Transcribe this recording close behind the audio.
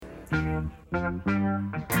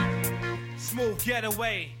Smooth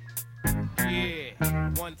getaway.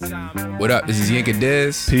 Yeah, one time. What up? This is Yinka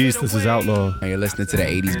Diz. Peace, this is Outlaw. And you're listening to the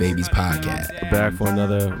 80s Babies podcast. Back for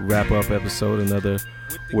another wrap-up episode, another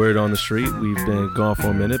Word on the Street. We've been gone for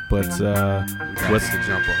a minute, but what's the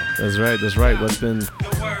jump off? That's right.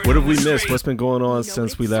 What have we missed? What's been going on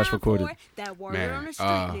since we last recorded? Man,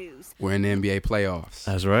 we're in the NBA playoffs.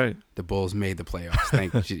 That's right. The Bulls made the playoffs.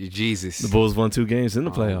 Thank you, Jesus. The Bulls won 2 games in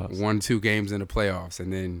the playoffs. Won 2 games in the playoffs,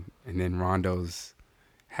 and then Rondo's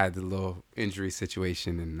had the little injury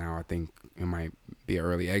situation, and now I think it might be an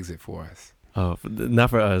early exit for us. Oh, not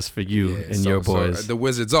for us, for you and your boys. So the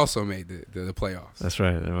Wizards also made the playoffs. That's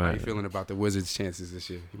right. How are you feeling about the Wizards' chances this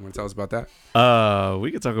year? You want to tell us about that?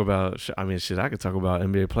 We could talk about. I could talk about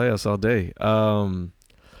NBA playoffs all day.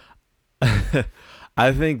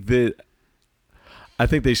 I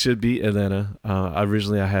think they should beat Atlanta.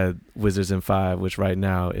 Originally, I had Wizards in 5, which right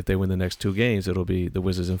now, if they win the next 2 games, it'll be the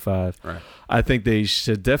Wizards in 5. Right. I think they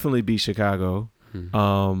should definitely beat Chicago.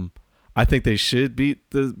 Mm-hmm. I think they should beat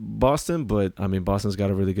the Boston, but I mean, Boston's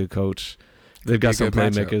got a really good coach. They've got some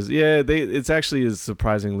playmakers. Yeah, it's actually is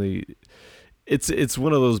surprisingly. It's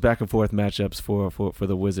one of those back and forth matchups for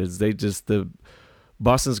the Wizards.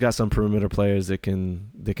 Boston's got some perimeter players that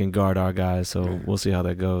can guard our guys, so we'll see how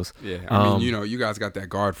that goes. Yeah, I mean, you guys got that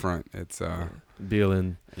guard front. It's Beal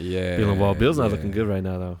and Wall. Beal's not looking good right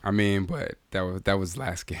now, though. I mean, but that was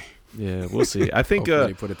last game. Yeah, we'll see. I think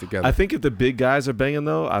they put it together. I think if the big guys are banging,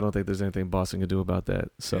 though, I don't think there's anything Boston can do about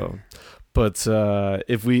that. So, but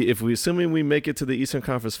if we assuming we make it to the Eastern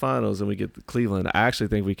Conference Finals and we get Cleveland, I actually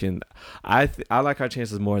think we can. I like our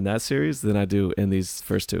chances more in that series than I do in these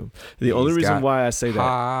first 2. The only reason why I say that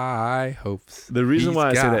high hopes. The reason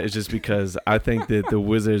why I say that is just because I think that the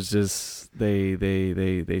Wizards just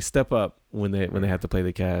they step up when they have to play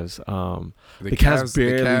the Cavs. The Cavs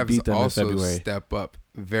barely beat them in February. Also step up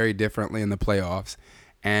very differently in the playoffs,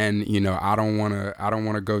 and I don't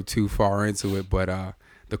want to go too far into it, but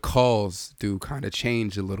the calls do kind of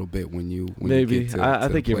change a little bit when you get to I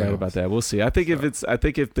think the you're right playoffs. about that. We'll see. I think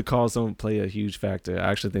if the calls don't play a huge factor,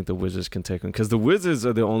 I actually think the Wizards can take them, because the Wizards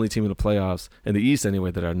are the only team in the playoffs in the East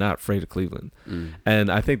anyway that are not afraid of Cleveland,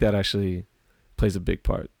 and I think that actually plays a big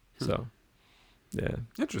part. So, yeah,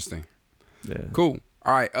 interesting. Yeah, cool.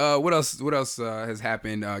 All right. What else has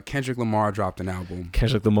happened? Kendrick Lamar dropped an album.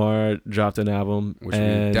 Which we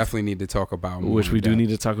definitely need to talk about. Need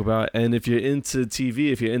to talk about. And if you're into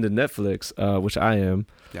TV, if you're into Netflix, which I am,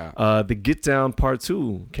 the Get Down Part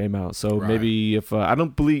 2 came out. So maybe if I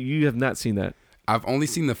don't believe you have not seen that. I've only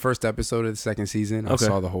seen the first episode of the second season. I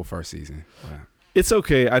saw the whole first season. Yeah. It's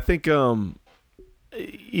okay. I think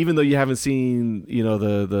even though you haven't seen,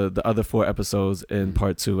 the other 4 episodes in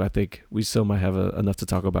part 2, I think we still might have enough to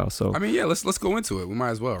talk about. So I mean, let's go into it. We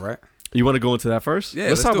might as well, right? You want to go into that first? Yeah,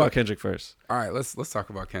 let's talk about Kendrick first. All right, let's talk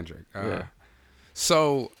about Kendrick.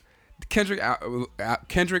 So Kendrick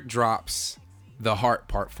drops The Heart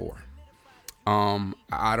Part 4.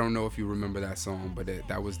 I don't know if you remember that song, but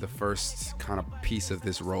that was the first kind of piece of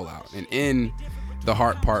this rollout. And in The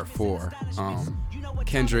Heart Part 4,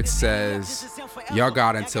 Kendrick says, y'all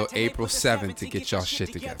got until April 7th to get y'all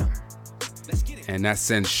shit together. And that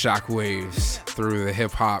sends shockwaves through the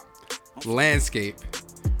hip-hop landscape,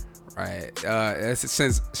 right? It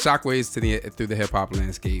sends shockwaves through the hip-hop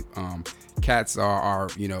landscape. Cats are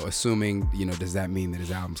assuming, does that mean that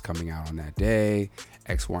his album's coming out on that day?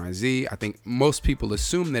 X, Y, and Z. I think most people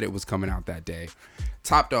assume that it was coming out that day.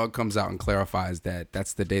 Top Dog comes out and clarifies that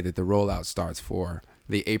that's the day that the rollout starts for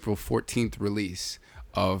the April 14th release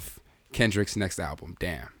of Kendrick's next album,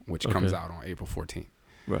 Damn, which comes out on April 14th.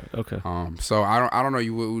 Right. Okay. So I don't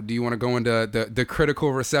know. Do you want to go into the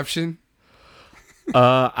critical reception?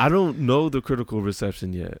 I don't know the critical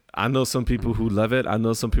reception yet. I know some people who love it. I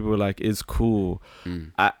know some people are like, it's cool.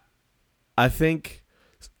 I think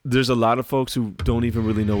there's a lot of folks who don't even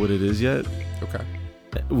really know what it is yet. Okay.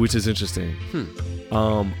 Which is interesting.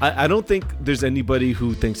 I don't think there's anybody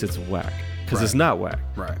who thinks it's whack, because it's not whack.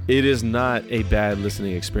 Right. It is not a bad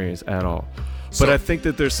listening experience at all. But I think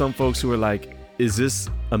that there's some folks who are like, is this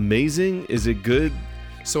amazing? Is it good?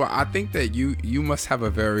 So I think that you must have a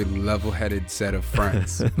very level-headed set of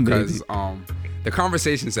friends, because the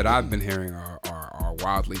conversations that I've been hearing are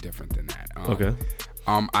wildly different than that. Okay.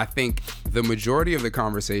 I think the majority of the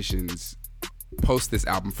conversations post this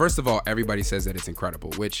album, first of all, everybody says that it's incredible,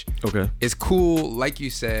 which is cool. Like you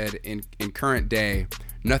said, in current day,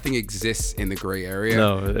 nothing exists in the gray area.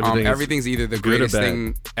 No, everything's either the greatest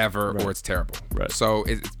thing ever or it's terrible. Right. So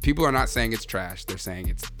people are not saying it's trash. They're saying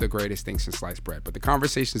it's the greatest thing since sliced bread. But the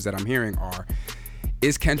conversations that I'm hearing are,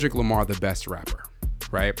 is Kendrick Lamar the best rapper?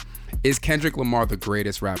 right? Is Kendrick Lamar the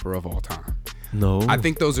greatest rapper of all time? No. I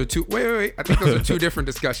think those are two. Wait. I think those are two different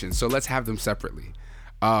discussions. So let's have them separately.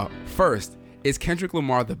 First, is Kendrick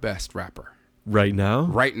Lamar the best rapper? Right now?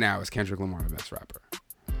 Right now, is Kendrick Lamar the best rapper?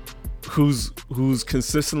 Who's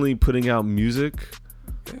consistently putting out music?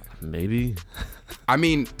 Maybe. I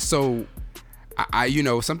mean, so I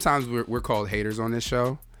sometimes we're called haters on this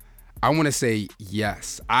show. I want to say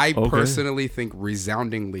yes. I personally think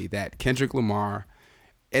resoundingly that Kendrick Lamar,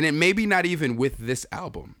 and it maybe not even with this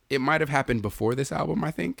album. It might have happened before this album,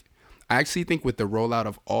 I think. I actually think with the rollout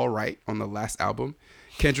of All Right on the last album,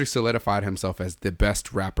 Kendrick solidified himself as the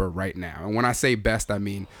best rapper right now. And when I say best, I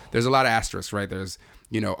mean there's a lot of asterisks, right? There's,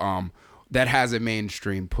 that has a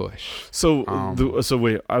mainstream push. So,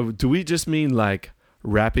 wait, do we just mean like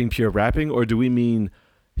pure rapping, or do we mean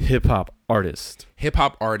hip hop artist? Hip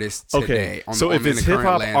hop artist today. Okay. So if it's hip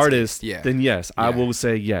hop artist, then yes, I will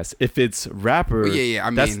say yes. If it's rapper, I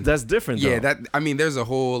mean that's different. Yeah, though. There's a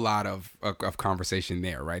whole lot of conversation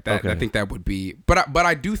there, right? I think that would be, but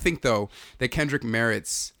I do think though that Kendrick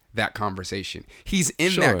merits that conversation. He's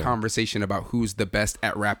in that conversation about who's the best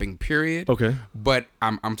at rapping, period. Okay. But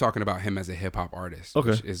I'm talking about him as a hip hop artist. Okay.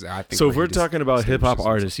 Which is, I think, so if we're talking about hip hop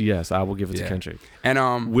artists, yes, I will give it to Kendrick.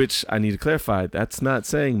 And which I need to clarify, that's not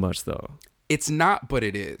saying much though. It's not, but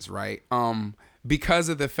it is, right? Because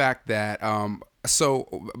of the fact that I'll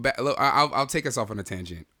take us off on a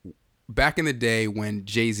tangent. Back in the day when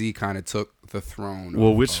Jay-Z kind of took the throne.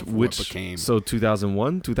 Well, which became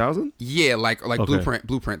 2001, 2000? Yeah, like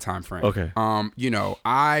blueprint time frame. Okay.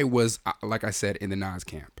 I was, like I said, in the Nas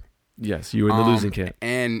camp. Yes, you were in the losing camp.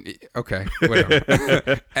 And okay,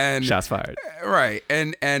 whatever. And shots fired. Right.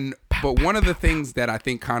 But one of the things that I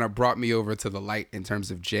think kind of brought me over to the light in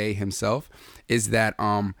terms of Jay himself is that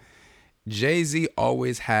Jay-Z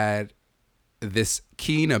always had this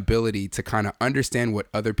keen ability to kind of understand what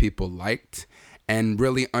other people liked and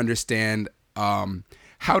really understand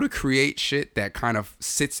how to create shit that kind of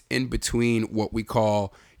sits in between what we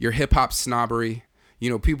call your hip hop snobbery,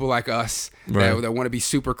 people like us that want to be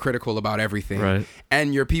super critical about everything,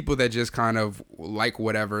 and your people that just kind of like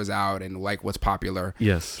whatever's out and like what's popular.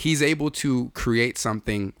 Yes, he's able to create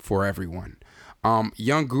something for everyone.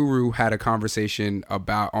 Young Guru had a conversation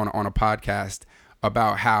about on a podcast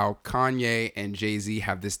about how Kanye and Jay-Z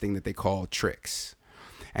have this thing that they call tricks.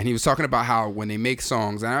 And he was talking about how when they make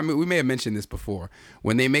songs, and I mean, we may have mentioned this before,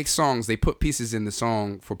 when they make songs, they put pieces in the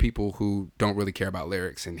song for people who don't really care about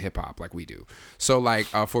lyrics in hip hop like we do. So like,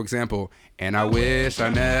 for example, and I wish I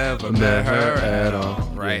never met her at all,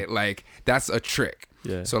 right? Yeah. Like that's a trick.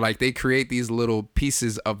 Yeah. So like they create these little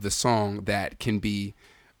pieces of the song that can be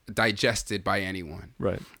digested by anyone.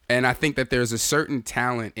 Right. And I think that there's a certain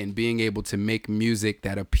talent in being able to make music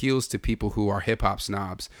that appeals to people who are hip hop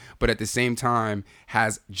snobs, but at the same time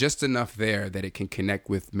has just enough there that it can connect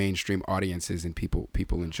with mainstream audiences and people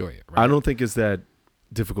enjoy it. Right? I don't think it's that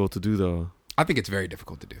difficult to do though. I think it's very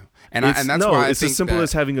difficult to do. And that's why it's as simple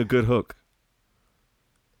as having a good hook.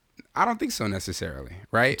 I don't think so necessarily,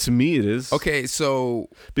 right? To me it is. Okay, so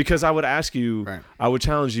because I would ask you, I would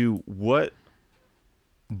challenge you, what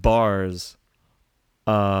bars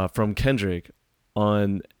from Kendrick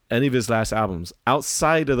on any of his last albums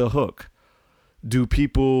outside of the hook do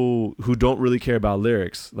people who don't really care about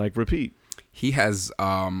lyrics like repeat? He has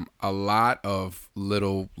a lot of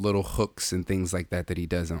little hooks and things like that he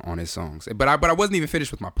does on his songs. But I wasn't even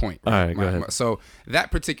finished with my point. All right, go ahead. So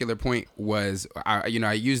that particular point was, I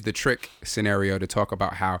used the trick scenario to talk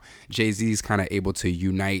about how Jay-Z's kind of able to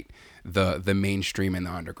unite the mainstream and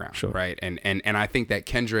the underground, sure. Right? And I think that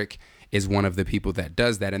Kendrick is one of the people that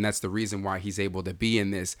does that, and that's the reason why he's able to be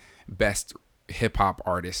in this best hip hop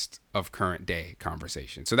artist of current day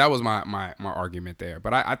conversation. So that was my argument there.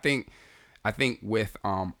 But I think with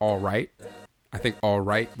All Right, I think All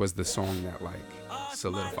Right was the song that like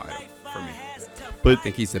solidified it for me. But I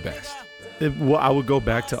think he's the best. I would go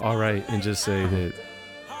back to All Right and just say that,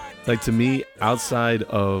 like, to me, outside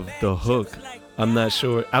of the hook, I'm not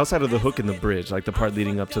sure. Outside of the hook and the bridge, like the part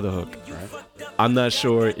leading up to the hook, I'm not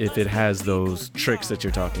sure if it has those tricks that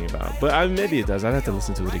you're talking about. But maybe it does. I'd have to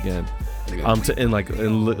listen to it again,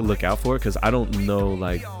 and look out for it, because I don't know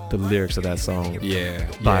like the lyrics of that song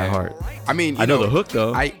by heart. I mean, I know the hook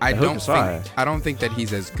though. I don't think that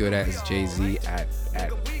he's as good as Jay-Z at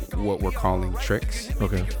what we're calling tricks.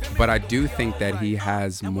 Okay. But I do think that he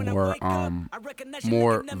has more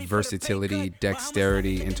versatility,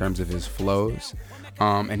 dexterity in terms of his flows.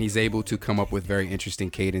 And he's able to come up with very interesting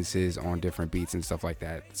cadences on different beats and stuff like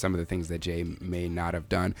that. Some of the things that Jay may not have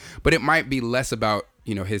done. But it might be less about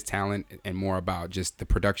his talent and more about just the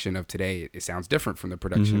production of today. It sounds different from the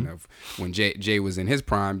production of when Jay was in his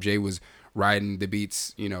prime. Jay was riding the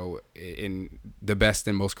beats, in the best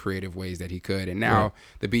and most creative ways that he could. And now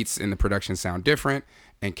the beats and the production sound different,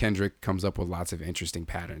 and Kendrick comes up with lots of interesting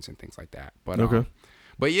patterns and things like that. But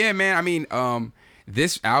but yeah, man, I mean,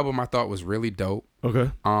 this album I thought was really dope.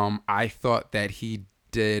 Okay. I thought that he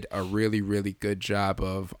did a really, really good job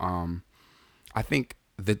of, I think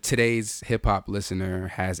today's hip hop listener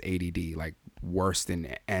has ADD, like worse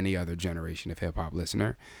than any other generation of hip hop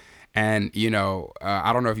listener. And,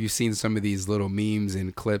 I don't know if you've seen some of these little memes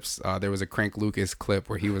and clips. There was a Crank Lucas clip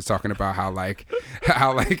where he was talking about how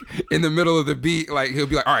in the middle of the beat, like he'll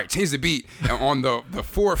be like, all right, change the beat. And on the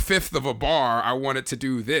 4/5 of a bar, I want it to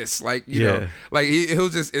do this. Like, he'll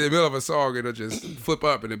just, in the middle of a song, it'll just flip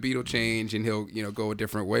up and the beat will change and he'll, go a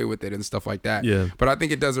different way with it and stuff like that. Yeah. But I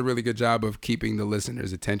think it does a really good job of keeping the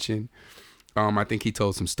listener's attention. I think he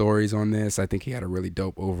told some stories on this. I think he had a really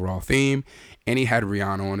dope overall theme, and he had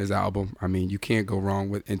Rihanna on his album. I mean, you can't go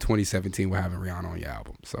wrong in 2017 with having Rihanna on your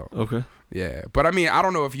album. So okay, yeah. But I mean, I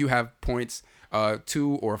don't know if you have points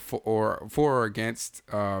to or for or against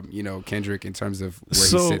Kendrick in terms of where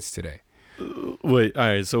he sits today. Wait, all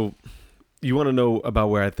right. So you want to know about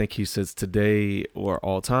where I think he sits today or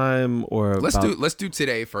all time, or let's do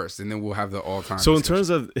today first, and then we'll have the all time. So in terms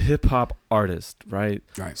of hip hop artist, right?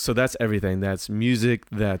 Right. So that's everything. That's music.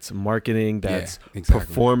 That's marketing. That's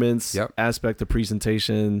performance aspect of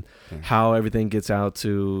presentation. Yeah. How everything gets out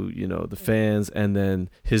to the fans, and then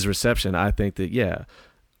his reception. I think that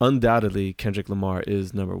undoubtedly Kendrick Lamar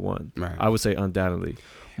is number one. Right. I would say undoubtedly,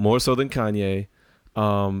 more so than Kanye.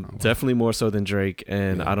 Definitely more so than Drake,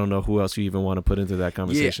 and I don't know who else you even want to put into that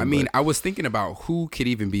conversation. Yeah, I mean, I was thinking about who could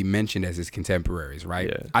even be mentioned as his contemporaries, right?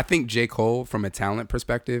 Yeah. I think J. Cole, from a talent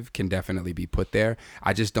perspective, can definitely be put there.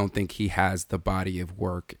 I just don't think he has the body of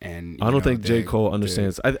work, and I don't think J. Cole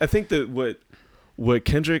understands. I think that what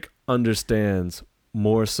Kendrick understands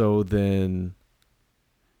more so than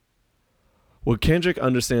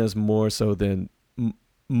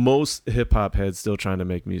most hip hop heads still trying to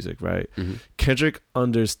make music, right? Mm-hmm. Kendrick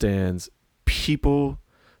understands people,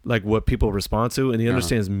 like what people respond to, and he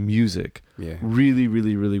understands music really,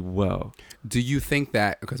 really, really well. Do you think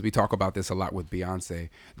that, because we talk about this a lot with Beyonce,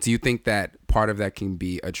 do you think that part of that can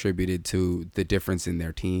be attributed to the difference in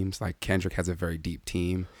their teams? Like Kendrick has a very deep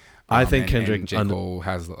team. I think Kendrick and J. Cole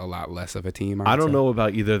has a lot less of a team. I don't know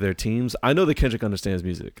about either of their teams. I know that Kendrick understands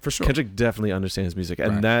music. For sure. Kendrick definitely understands music.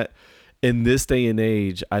 And that, in this day and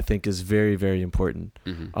age, I think is very, very important.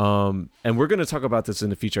 Mm-hmm. And we're going to talk about this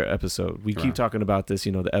in a future episode. We keep talking about this,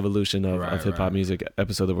 the evolution of hip-hop music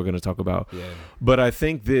episode that we're going to talk about. Yeah. But I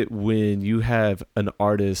think that when you have an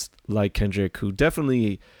artist like Kendrick, who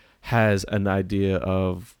definitely has an idea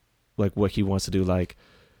of like what he wants to do, like,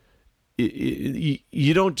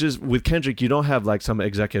 you don't just, with Kendrick, you don't have like some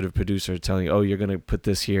executive producer telling you, oh, you're going to put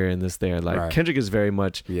this here and this there. Like Kendrick is very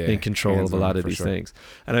much in control of a lot of these things.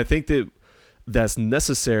 And I think that that's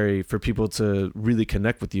necessary for people to really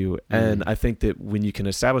connect with you. And I think that when you can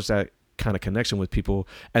establish that kind of connection with people,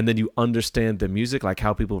 and then you understand the music, like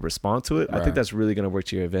how people respond to it, I think that's really going to work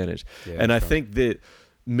to your advantage. Yeah, and I think that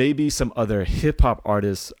maybe some other hip hop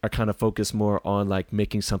artists are kind of focused more on like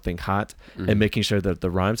making something hot and making sure that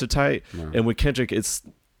the rhymes are tight. And with Kendrick, it's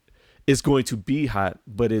going to be hot,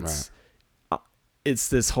 but it's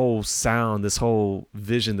this whole sound, this whole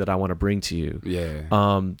vision that I want to bring to you. Yeah.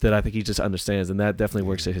 That I think he just understands, and that definitely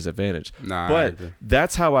works to his advantage. But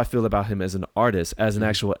that's how I feel about him as an artist. As an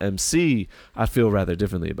actual MC, I feel rather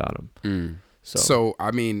differently about him. So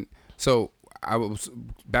I mean, I was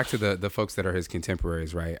back to the folks that are his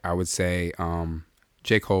contemporaries, right? I would say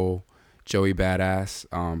J. Cole, Joey Badass,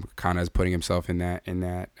 kind of is putting himself in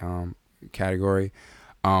that category.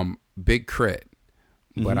 Big Crit,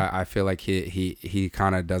 but I feel like he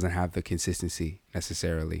kind of doesn't have the consistency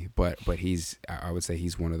necessarily. But I would say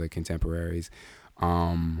he's one of the contemporaries.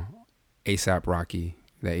 A$AP Rocky,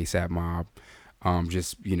 the A$AP Mob,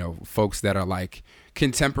 just folks that are like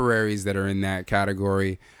contemporaries that are in that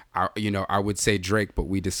category. I would say Drake, but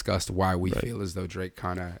we discussed why we feel as though Drake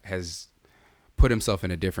kind of has put himself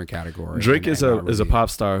in a different category. Drake is a pop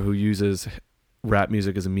star who uses rap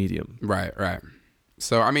music as a medium. Right.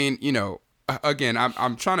 So I mean, again,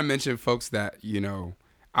 I'm trying to mention folks that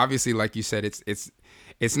obviously, like you said,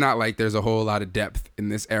 it's not like there's a whole lot of depth in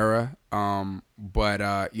this era. But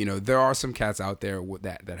there are some cats out there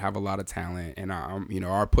that have a lot of talent and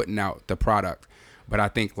are putting out the product. But I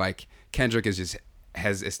think like Kendrick is just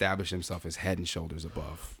has established himself as head and shoulders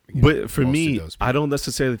above. But for me, I don't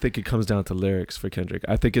necessarily think it comes down to lyrics for Kendrick.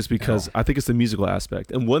 I think it's because I think it's the musical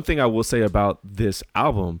aspect. And one thing I will say about this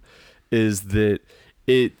album is that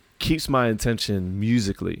it keeps my attention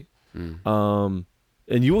musically. And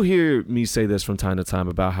you will hear me say this from time to time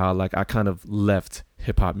about how like I kind of left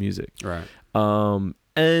hip hop music. Right.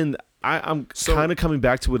 And I'm kind of coming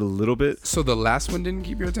back to it a little bit. So the last one didn't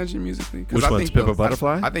keep your attention musically? Which one, To Pimp a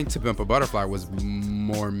Butterfly? I think To Pimp a Butterfly was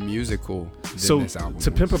more musical than this album. To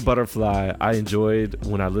Pimp a Butterfly, I enjoyed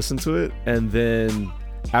when I listened to it. And then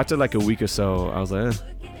after like a week or so, I was like,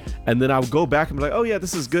 And then I would go back and be like, oh yeah,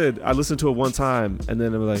 this is good. I listened to it one time. And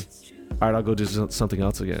then I'm like, all right, I'll go do something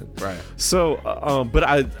else again. Right. So, but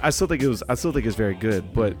I still think it's very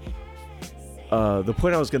good. But the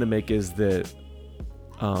point I was going to make is that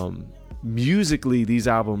musically, these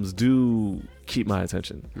albums do keep my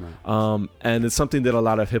attention. Right. And it's something that a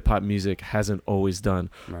lot of hip hop music hasn't always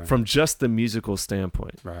done from just the musical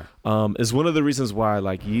standpoint. Right. Is one of the reasons why I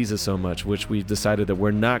like Yeezus so much, which we decided that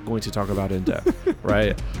we're not going to talk about in depth.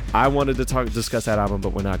 Right. I wanted to discuss that album,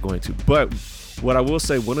 but we're not going to. But what I will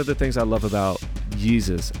say, one of the things I love about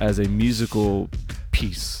Yeezus as a musical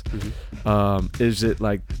piece is that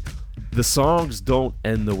like the songs don't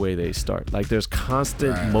end the way they start. Like there's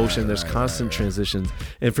constant motion, there's constant transitions.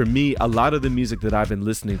 And for me, a lot of the music that I've been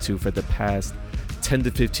listening to for the past 10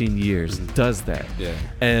 to 15 years does that. Yeah.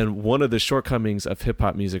 And one of the shortcomings of hip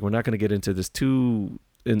hop music, we're not going to get into this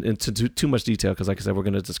into too much detail because like I said, we're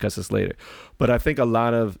going to discuss this later. But I think a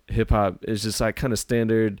lot of hip hop is just like kind of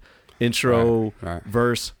standard intro,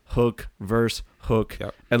 verse, hook,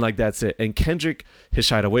 yep. And like that's it. And Kendrick has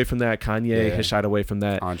shied away from that. Kanye has shied away from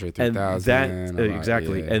that. Andre 3000. And that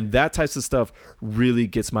exactly. And that types of stuff really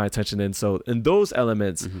gets my attention. And so in those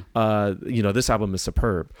elements, this album is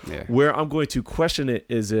superb. Yeah. Where I'm going to question it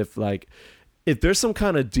is if there's some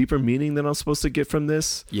kind of deeper meaning that I'm supposed to get from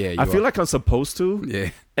this. Yeah, I feel like I'm supposed to. Yeah.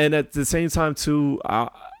 And at the same time too,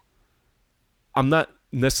 I'm not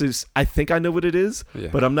necessarily, I think I know what it is,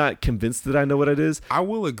 but I'm not convinced that I know what it is. I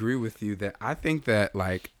will agree with you that I think that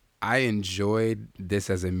like I enjoyed this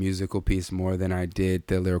as a musical piece more than I did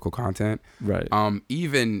the lyrical content. Right.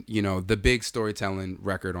 Even, the big storytelling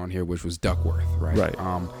record on here, which was Duckworth, right? Right.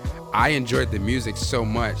 I enjoyed the music so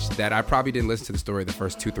much that I probably didn't listen to the story the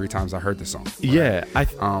first 2-3 times I heard the song. Right? Yeah.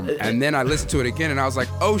 And then I listened to it again and I was like,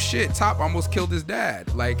 oh shit, Top almost killed his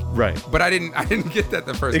dad. Like, right. But I didn't get that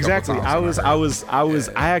the first exactly. couple times. I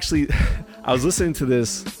was listening to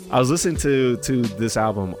this. I was listening to this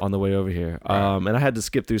album on the way over here, and I had to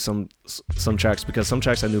skip through some tracks because some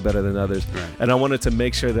tracks I knew better than others, and I wanted to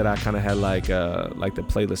make sure that I kind of had like the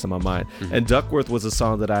playlist in my mind. And Duckworth was a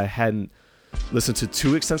song that I hadn't listened to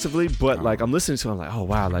too extensively, but like I'm listening to it, I'm like, oh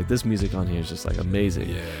wow, like this music on here is just like amazing.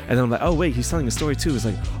 Yeah. And then I'm like, oh wait, he's telling a story too. It's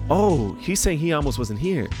like, oh, he's saying he almost wasn't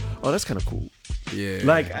here. Oh, that's kind of cool. Yeah.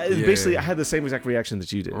 Like basically I had the same exact reaction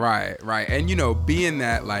that you did. Right. And being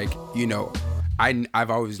that like, I've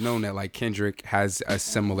always known that like Kendrick has a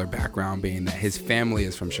similar background, being that his family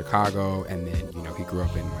is from Chicago and then, he grew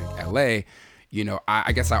up in like LA.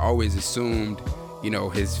 I guess I always assumed,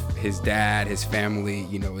 his dad, his family,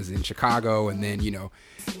 is in Chicago. And then,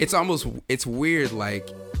 it's weird, like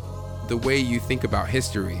the way you think about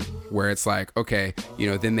history, where it's like, okay,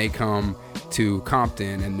 then they come to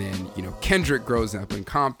Compton and then, Kendrick grows up in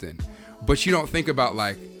Compton, but you don't think about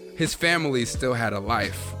like his family still had a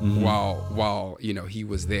life while, he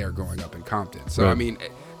was there growing up in Compton. So, right. I mean,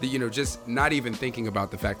 just not even thinking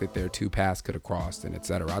about the fact that their two paths could have crossed and et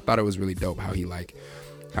cetera. I thought it was really dope how he like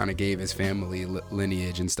kind of gave his family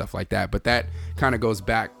lineage and stuff like that. But that kind of goes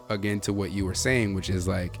back again to what you were saying, which is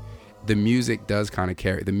like the music does kind of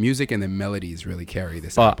carry, the music and the melodies really carry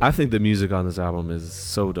this album. I think the music on this album is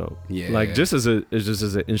so dope. Yeah. Like just as an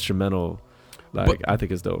instrumental, I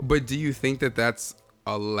think it's dope. But do you think that that's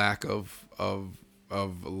a lack of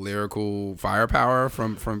lyrical firepower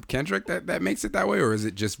from Kendrick that makes it that way, or is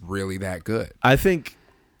it just really that good? I think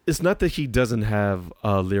it's not that he doesn't have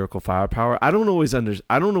lyrical firepower. I don't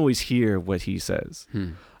always hear what he says.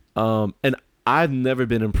 And I've never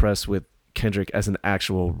been impressed with Kendrick as an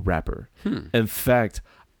actual rapper. In fact,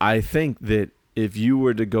 I think that if you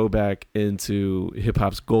were to go back into hip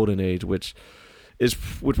hop's golden age, which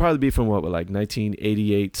would probably be from like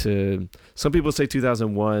 1988 to, some people say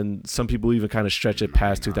 2001. Some people even kind of stretch it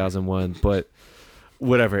past 2001, but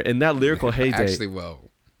whatever. In that lyrical heyday. Actually, well.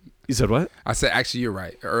 You said what? I said, actually, you're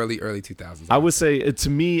right. Early 2000s. I would say,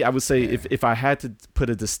 if I had to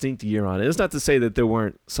put a distinct year on it, it's not to say that there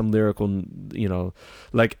weren't some lyrical,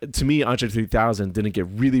 like to me, Andre 3000 didn't get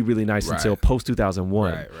really, really nice until post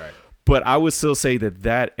 2001. Right. But I would still say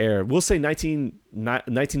that era, we'll say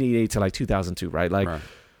 1988 to like 2002, right? Like, right.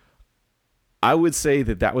 I would say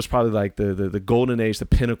that was probably like the golden age, the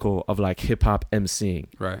pinnacle of like hip hop MCing.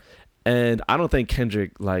 Right. And I don't think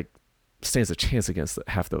Kendrick like stands a chance against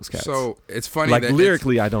half those cats. So it's funny, like, that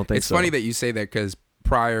lyrically, I don't think it's funny that you say that, because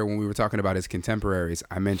prior, when we were talking about his contemporaries,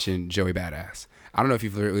 I mentioned Joey Badass. I don't know if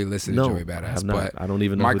you've really listened to Joey Badass, I have not. But I don't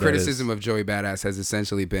even know my who criticism that is. of Joey Badass has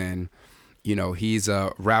essentially been, you know, he's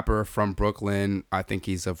a rapper from Brooklyn. I think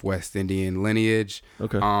he's of West Indian lineage.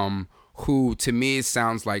 Okay. Who to me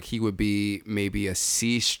sounds like he would be maybe a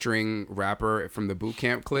C-string rapper from the Boot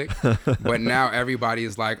Camp Clique, but now everybody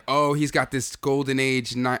is like, oh, he's got this golden era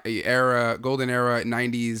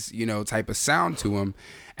 90s, you know, type of sound to him,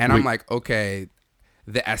 and I'm like, okay,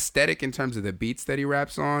 the aesthetic in terms of the beats that he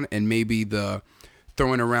raps on, and maybe the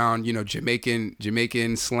throwing around, you know,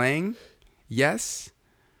 Jamaican slang, yes,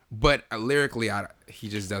 but lyrically, he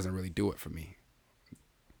just doesn't really do it for me.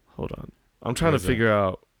 Hold on, I'm trying to figure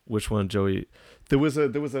out which one Joey. There was a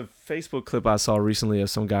Facebook clip I saw recently of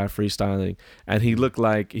some guy freestyling, and he looked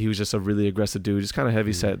like he was just a really aggressive dude, just kind of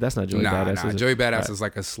heavy set. That's not Joey Badass. Nah, Joey Badass is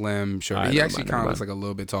like a slim, short. He actually kind of looks like a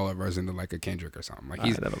little bit taller version of like a Kendrick or something. Like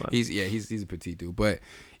he's a petite dude, but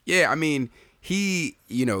yeah, I mean, I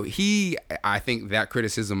think that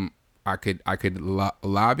criticism I could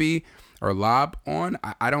lob on.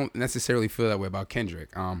 I don't necessarily feel that way about Kendrick.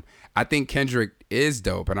 I think Kendrick is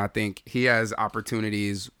dope, and I think he has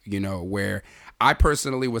opportunities, you know, where I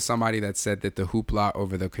personally was somebody that said that the hoopla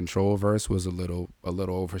over the Control verse was a little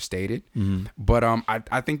overstated. Mm-hmm. But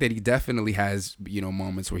I think that he definitely has, you know,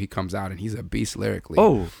 moments where he comes out and he's a beast lyrically.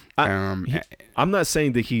 I'm not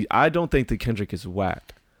saying that I don't think that Kendrick is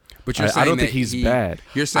whack. But you're saying I don't think he's bad.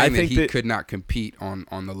 You're saying that he could not compete on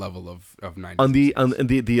the level of 90s. On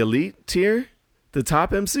the elite tier, the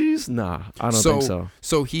top MCs? Nah, I don't think so.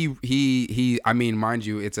 So he I mean, mind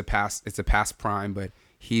you, it's a past prime, but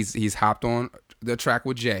he's hopped on the track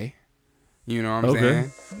with Jay. You know what I'm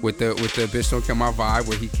saying? With the Bitch Don't Kill My Vibe,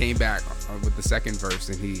 where he came back with the second verse,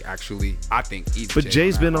 and he actually, I think, But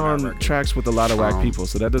Jay's been on tracks with a lot of whack people,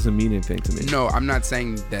 so that doesn't mean anything to me. No, I'm not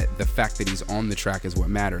saying that the fact that he's on the track is what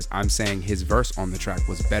matters. I'm saying his verse on the track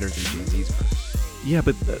was better than Jay-Z's verse. Yeah,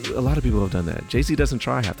 but a lot of people have done that. Jay-Z doesn't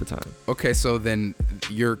try half the time. Okay, so then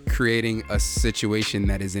you're creating a situation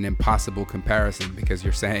that is an impossible comparison, because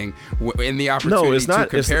you're saying in the opportunity to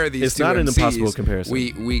compare these two MCs, an impossible comparison.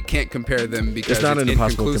 We can't compare them because it's not an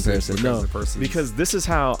impossible comparison. No, because this is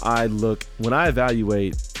how I look when I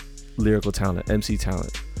evaluate lyrical talent, MC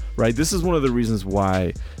talent. Right? This is one of the reasons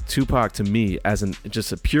why Tupac, to me, as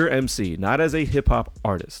just a pure MC, not as a hip hop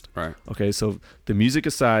artist. Right. Okay, so the music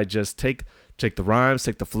aside, just take the rhymes,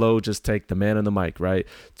 take the flow, just take the man on the mic, right?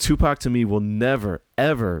 Tupac, to me, will never,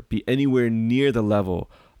 ever be anywhere near the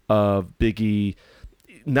level of Biggie,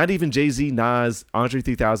 not even Jay-Z, Nas, Andre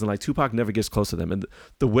 3000. Like, Tupac never gets close to them. And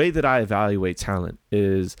the way that I evaluate talent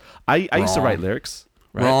is, I used to write lyrics.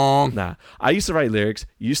 Right? Wrong. Nah, I used to write lyrics.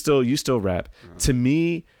 You still rap. To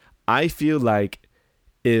me, I feel like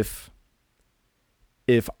if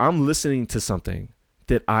I'm listening to something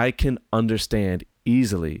that I can understand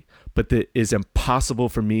easily, but that is impossible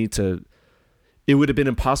for me to, it would have been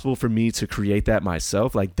impossible for me to create that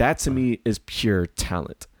myself. Like, that to me is pure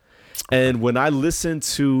talent. And when I listen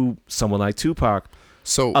to someone like Tupac,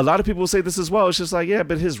 so a lot of people will say this as well. It's just like, yeah,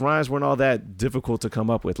 but his rhymes weren't all that difficult to come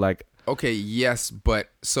up with. Like, okay, yes,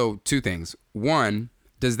 but so two things. One,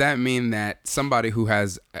 does that mean that somebody who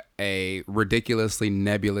has a ridiculously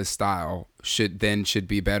nebulous style should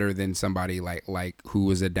be better than somebody like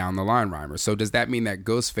who is a down the line rhymer? So does that mean that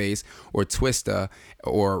Ghostface or Twista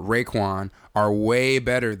or Raekwon are way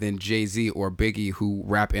better than Jay-Z or Biggie, who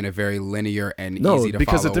rap in a very linear and easy to follow way? No,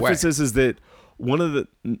 because the difference is that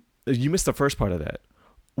you missed the first part of that.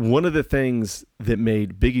 One of the things that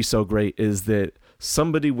made Biggie so great is that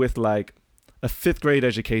somebody with like a 5th grade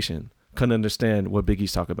education couldn't understand what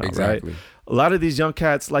Biggie's talking about, exactly. Right? A lot of these young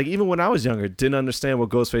cats, like even when I was younger, didn't understand what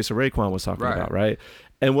Ghostface or Raekwon was talking about, right?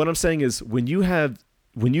 And what I'm saying is, when you have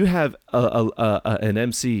an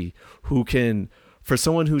MC who can, for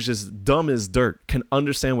someone who's just dumb as dirt, can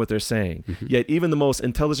understand what they're saying, yet even the most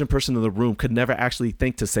intelligent person in the room could never actually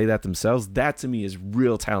think to say that themselves, that to me is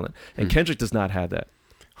real talent. And Kendrick does not have that.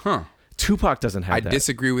 Tupac doesn't have that. I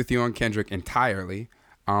disagree with you on Kendrick entirely,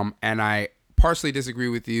 and I partially disagree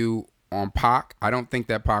with you on Pac. I don't think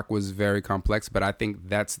that Pac was very complex, but I think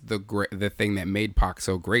that's the thing that made Pac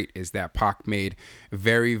so great, is that Pac made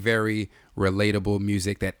very, very relatable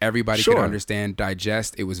music that everybody could understand,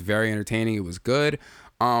 digest. It was very entertaining. It was good.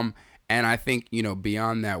 And And I think, you know,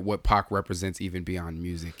 beyond that, what Pac represents even beyond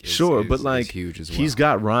music is, but like, is huge as well. He's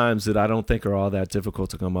got rhymes that I don't think are all that difficult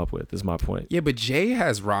to come up with, is my point. Yeah, but Jay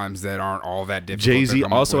has rhymes that aren't all that difficult. Jay-Z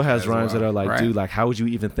also has rhymes that are like, dude, like, how would you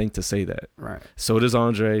even think to say that? Right. So does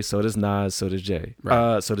Andre, so does Nas, so does Jay.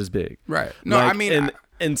 Right. So does Big. Right. No, like, I mean...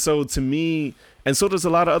 And so to me, and so does a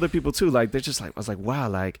lot of other people too. Like, they're just like, I was like, wow,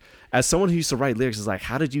 like, as someone who used to write lyrics, it's like,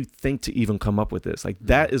 how did you think to even come up with this? Like,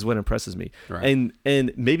 that is what impresses me. Right.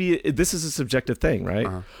 And maybe this is a subjective thing, right?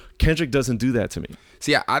 Uh-huh. Kendrick doesn't do that to me.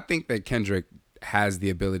 See, I think that Kendrick has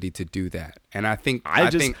the ability to do that. And I think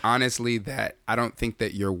honestly that I don't think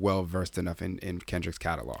that you're well versed enough in Kendrick's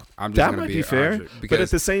catalog. I'm just that might be fair. But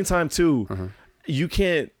at the same time too, you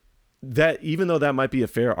can't, that even though that might be a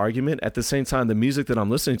fair argument, at the same time, the music that I'm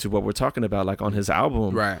listening to, what we're talking about, like on his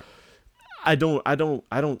album, right? I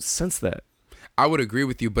don't sense that. I would agree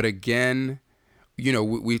with you, but again, you know,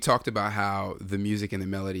 we talked about how the music and the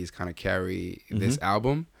melodies kind of carry this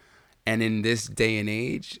album, and in this day and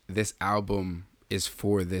age, this album is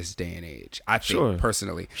for this day and age. I think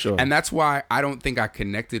personally, and that's why I don't think I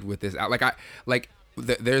connected with this.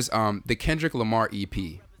 There's the Kendrick Lamar EP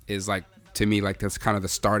is like, to me, like, that's kind of the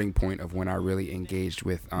starting point of when I really engaged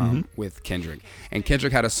with Kendrick. And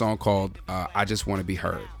Kendrick had a song called "I Just Want to Be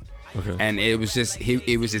Heard," and it was just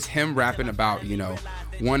him rapping about, you know,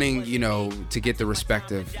 wanting, you know, to get the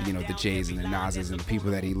respect of, you know, the Jays and the Nas's and the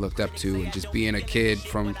people that he looked up to, and just being a kid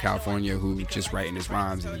from California who just writing his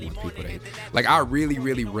rhymes and he wants people to. Like, I really,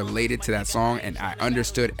 really related to that song, and I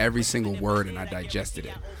understood every single word and I digested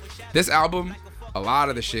it. This album, a lot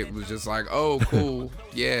of the shit was just like, oh, cool,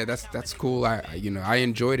 yeah, that's cool. I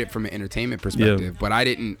enjoyed it from an entertainment perspective, but I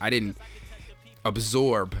didn't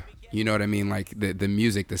absorb, you know what I mean, like the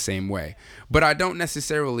music the same way. But I don't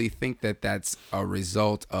necessarily think that that's a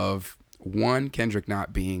result of, one, Kendrick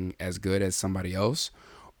not being as good as somebody else,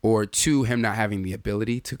 or two, him not having the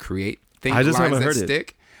ability to create lines that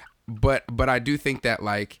stick. But I do think that,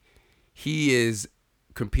 like, he is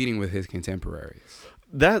competing with his contemporaries.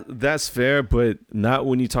 That's fair, but not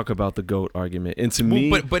when you talk about the GOAT argument. And to me,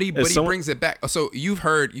 but he brings it back. So you've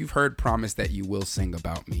heard "Promise That You Will Sing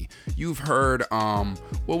About Me." You've heard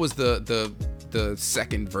what was the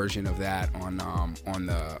second version of that on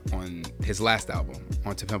his last album,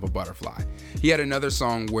 on To Pimp a Butterfly. He had another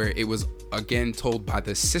song where it was again told by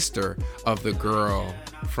the sister of the girl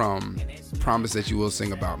from "Promise That You Will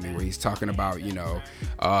Sing About Me," where he's talking about, you know,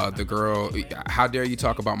 the girl, how dare you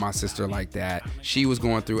talk about my sister like that? She was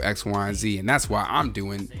going through X, Y, and Z, and that's why I'm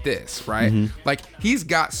doing this, right? Like, he's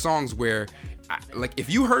got songs where, like, if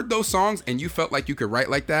you heard those songs and you felt like you could write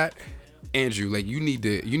like that, Andrew, like, you need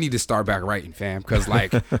to start back writing, fam,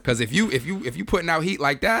 because if you putting out heat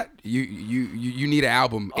like that, you need an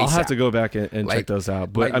album ASAP. I'll have to go back and like, check those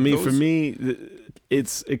out. But like, I mean, for me,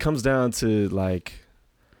 it comes down to, like,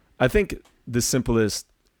 I think the simplest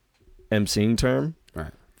emceeing term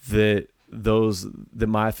that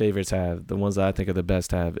my favorites have, the ones that I think are the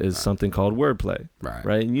best have, is something called wordplay.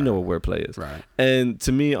 Right? And you know what wordplay is. Right. And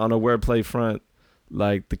to me, on a wordplay front,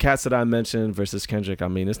 like, the cats that I mentioned versus Kendrick, I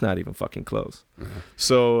mean, it's not even fucking close.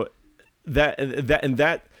 So that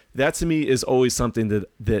to me is always something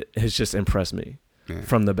that has just impressed me.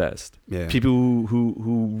 From the best. People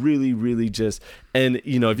who really, really just, and,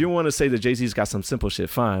 you know, if you want to say that Jay-Z's got some simple shit,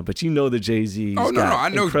 fine, but you know that Jay-Z's I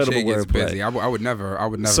know Jay gets busy. I would never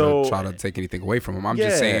try to take anything away from him. I'm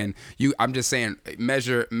just saying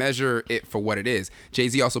measure it for what it is.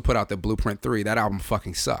 Jay-Z also put out the Blueprint 3. That album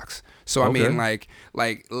fucking sucks. So I mean, like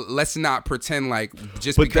let's not pretend like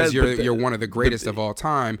just because you're one of the greatest of all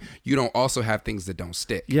time, you don't also have things that don't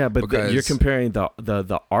stick. Yeah, but you're comparing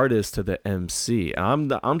the artist to the MC. I'm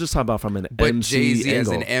just talking about from an MC Jay-Z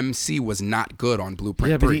angle. As an MC was not good on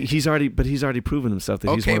Blueprint 3. But he's already proven himself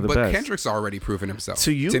that he's one of the best. Okay, but Kendrick's already proven himself.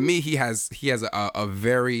 To me, he has a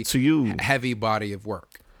very heavy body of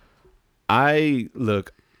work.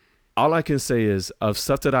 All I can say is, of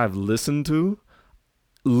stuff that I've listened to,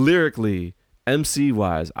 lyrically, MC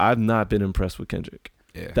wise, I've not been impressed with Kendrick.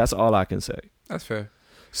 Yeah, that's all I can say. That's fair.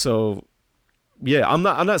 So, yeah, I'm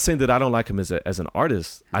not saying that I don't like him as an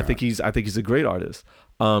artist. Right. I think he's a great artist.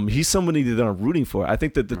 He's somebody that I'm rooting for. I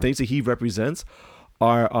think that the things that he represents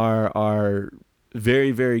are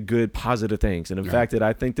very, very good, positive things. And in fact, that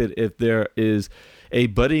I think that if there is a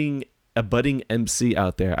budding MC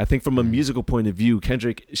out there, I think from a musical point of view,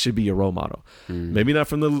 Kendrick should be a role model. Maybe not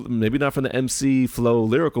from the MC flow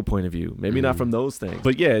lyrical point of view. Maybe not from those things.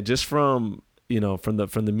 But yeah, just from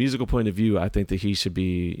the musical point of view, I think that he should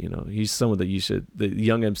be, you know, he's someone that the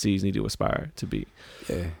young MCs need to aspire to be.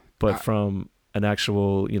 Yeah. But from an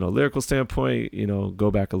actual, you know, lyrical standpoint, you know, go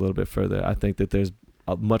back a little bit further. I think that there's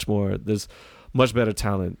much more. There's much better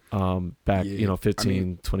talent back,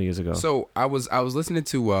 15, 20 years ago. So I was listening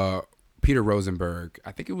to Peter Rosenberg.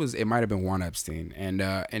 I think it might have been Juan Epstein,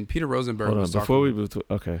 and Peter Rosenberg. Hold on, was before we move to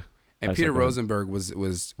okay. And Peter Rosenberg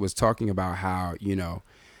was talking about how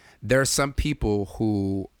there are some people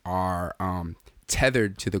who are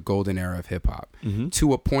tethered to the golden era of hip hop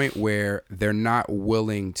to a point where they're not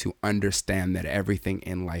willing to understand that everything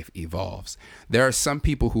in life evolves. There are some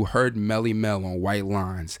people who heard Melly Mel on White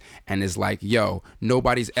Lines and is like, yo,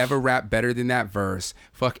 nobody's ever rapped better than that verse.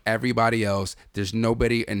 Fuck everybody else. There's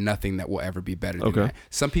nobody and nothing that will ever be better than that.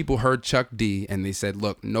 Some people heard Chuck D and they said,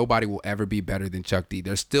 look, nobody will ever be better than Chuck D.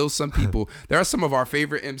 There's still some people, there are some of our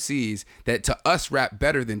favorite MCs that to us rap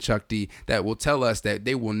better than Chuck D that will tell us that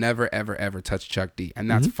they will never, ever, ever touch Chuck D. And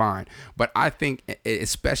that's fine. But I think,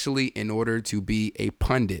 especially in order to be a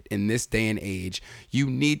pundit in this day and age, you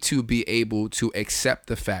need to be able to accept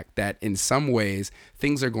the fact that in some ways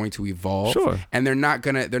things are going to evolve, and they're not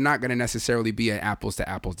gonna necessarily be an apples to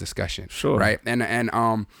apples discussion, right?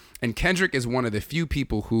 And Kendrick is one of the few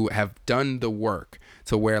people who have done the work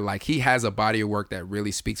to where like he has a body of work that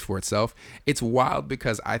really speaks for itself. It's wild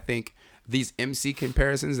because I think these MC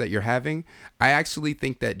comparisons that you're having, I actually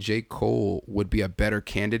think that J. Cole would be a better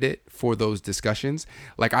candidate for those discussions.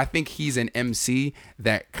 Like, I think he's an MC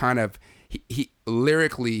that kind of, he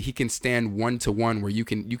lyrically, he can stand one-to-one where you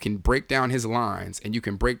can break down his lines and you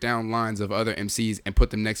can break down lines of other MCs and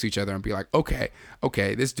put them next to each other and be like, okay,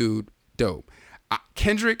 this dude, dope.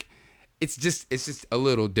 Kendrick, it's just a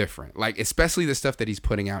little different, like especially the stuff that he's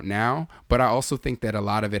putting out now. But I also think that a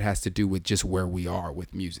lot of it has to do with just where we are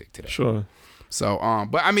with music today. Sure. So,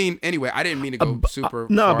 but I mean, anyway, I didn't mean to go super.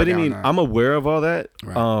 No, far but I down mean, that. I'm aware of all that.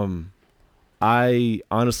 Right. I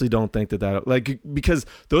honestly don't think that like, because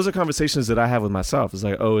those are conversations that I have with myself. It's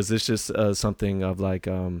like, oh, is this just something of like,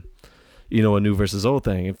 a new versus old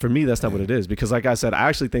thing? And for me, that's not what it is. Because like I said, I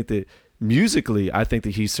actually think that musically, I think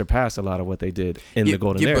that he surpassed a lot of what they did in the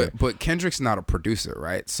golden era. But Kendrick's not a producer,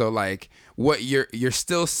 right? So like, what you're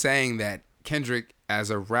still saying that Kendrick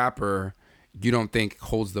as a rapper, you don't think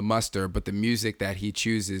holds the muster, but the music that he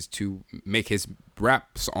chooses to make his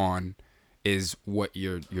raps on is what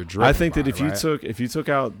you're driven I think by, that if you took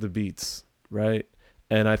out the beats, right,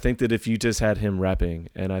 and I think that if you just had him rapping,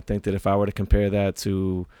 and I think that if I were to compare that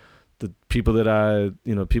to the people that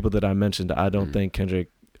I mentioned, I don't think Kendrick,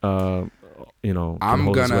 can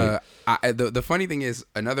hold his weight. The funny thing is,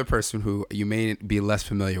 another person who you may be less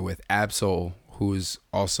familiar with, Ab-Soul, who's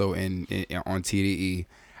also on TDE.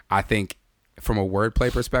 I think from a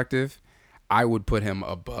wordplay perspective, I would put him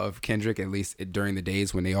above Kendrick, at least during the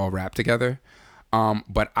days when they all rap together.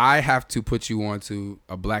 But I have to put you onto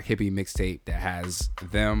a Black Hippie mixtape that has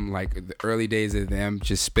them, like the early days of them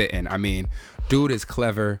just spitting. I mean, dude is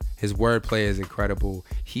clever. His wordplay is incredible.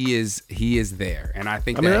 He is there, and I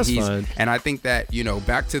think that's fine. And I think that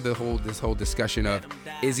back to this whole discussion of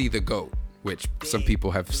is he the GOAT, which some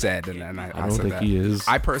people have said, and I don't said think that. he is.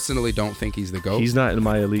 I personally don't think he's the GOAT. He's not in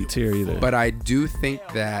my elite tier either. But I do think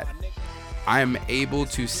that I'm able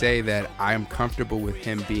to say that I'm comfortable with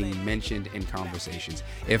him being mentioned in conversations.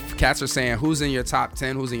 If cats are saying who's in your top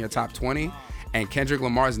 10, who's in your top 20, and Kendrick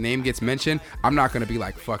Lamar's name gets mentioned, I'm not going to be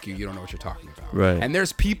like, fuck you don't know what you're talking about. Right. And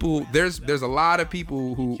there's a lot of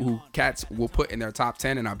people who cats will put in their top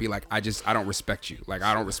 10, and I'll be like, I don't respect you. Like,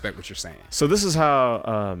 I don't respect what you're saying. So this is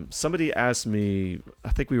how somebody asked me, I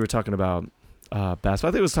think we were talking about basketball.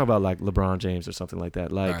 I think it was talking about like LeBron James or something like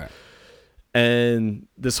that. Like, right. And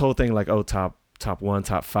this whole thing like, oh, top 1,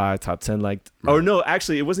 top 5, top 10, like, right. Or no,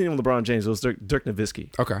 actually it wasn't even LeBron James, it was Dirk Nowitzki.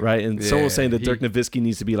 Okay. Right. And someone was saying that Dirk Nowitzki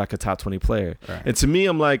needs to be like a top 20 player. Right. And to me,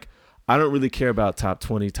 I'm like, I don't really care about top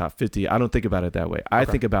 20, top 50. I don't think about it that way. I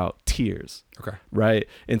think about tiers. Okay. Right.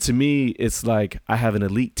 And to me, it's like I have an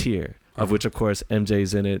elite tier, of which of course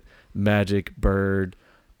MJ's in it, Magic, Bird,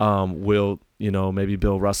 Wilt, maybe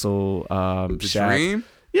Bill Russell, Shaq. Dream?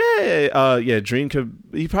 Yeah, Dream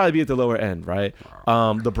he'd probably be at the lower end, right?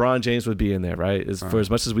 LeBron James would be in there, right? For as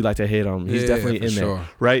much as we like to hate on him, he's definitely in there,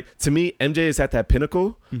 right? To me, MJ is at that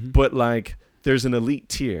pinnacle, but like there's an elite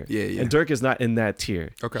tier, and Dirk is not in that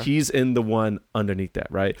tier. Okay, he's in the one underneath that,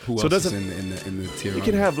 right? Who else is in the tier? You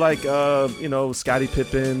can have like Scottie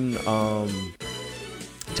Pippen,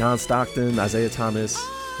 John Stockton, Isaiah Thomas,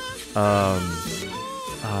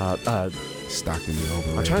 Stockton is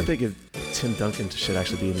overrated. I'm trying to think if Tim Duncan should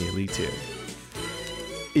actually be in the elite tier.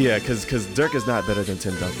 Yeah, because Dirk is not better than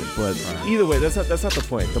Tim Duncan. But either way, that's not the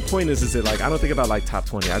point. The point is that like I don't think about like top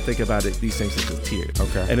 20. I think about these things as tiers.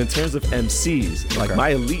 Okay. And in terms of MCs, like my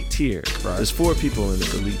elite tier, there's 4 people in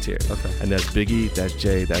this elite tier. Okay. And that's Biggie, that's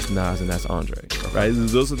Jay, that's Nas, and that's Andre. Okay. Right.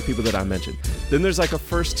 Those are the people that I mentioned. Then there's like a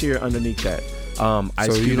first tier underneath that.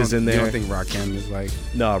 Ice Cube is in there. You don't think Rakim is like?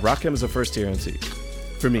 No, Rakim is a first tier MC.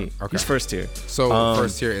 For me, Okay. he's first tier. So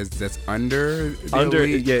first tier that's under the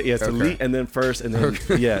elite? Yeah, it's Okay. elite and then first and then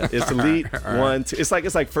it's elite All right. 1, 2. It's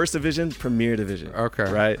like first division, premier division. Okay.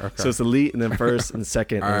 Right. Okay. So it's elite and then first and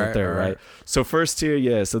second and then third. Right. So first tier,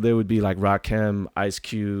 yeah. So there would be like Rakim, Ice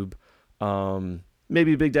Cube,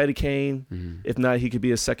 maybe Big Daddy Kane. Mm-hmm. If not, he could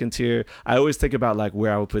be a second tier. I always think about like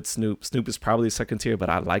where I would put Snoop. Snoop is probably second tier, but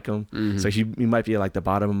I like him, so he might be at like the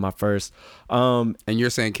bottom of my first. And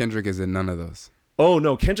you're saying Kendrick is in none of those? Oh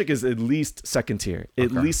no, Kendrick is at least second tier.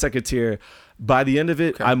 At least second tier. By the end of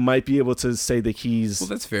it, I might be able to say that he's. Well,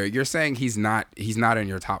 that's fair. You're saying he's not in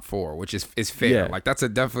your top 4, which is fair. Yeah. Like that's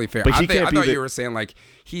definitely fair. But I he can't be thought the- you were saying like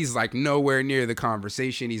he's like nowhere near the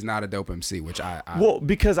conversation. He's not a dope MC, which I Well,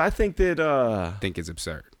 because I think that think is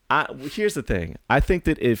absurd. here's the thing. I think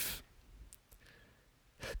that if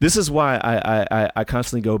this is why I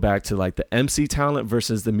constantly go back to like the MC talent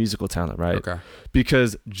versus the musical talent, right? Okay.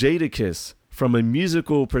 Because Jadakiss, from a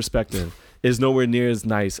musical perspective, is nowhere near as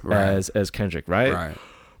nice as Kendrick, right? Right.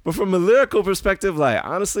 But from a lyrical perspective, like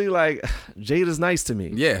honestly, like Jada's nice to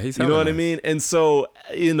me. Yeah, he's you know hella what I nice. mean? And so,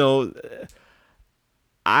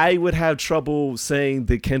 I would have trouble saying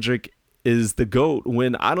that Kendrick is the GOAT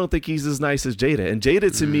when I don't think he's as nice as Jada. And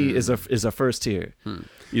Jada to me is a first tier.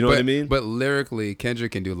 You know what I mean? But lyrically,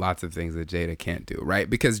 Kendrick can do lots of things that Jada can't do, right?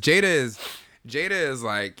 Because Jada is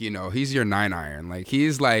like, he's your 9-iron. Like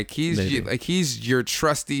he's your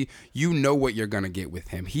trusty. You know what you're gonna get with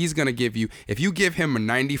him. He's gonna give you, if you give him a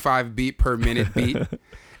 95 beat per minute beat,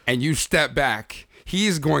 and you step back,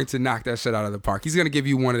 he's going to knock that shit out of the park. He's gonna give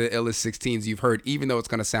you one of the illest 16s you've heard, even though it's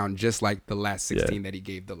gonna sound just like the last 16 that he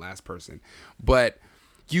gave the last person. But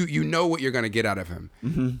you know what you're gonna get out of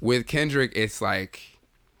him. With Kendrick, it's like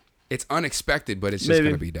it's unexpected, but it's just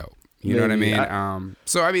gonna be dope. You know what I mean?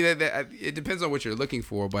 So I mean, it depends on what you're looking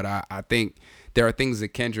for, but I think there are things that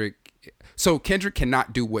Kendrick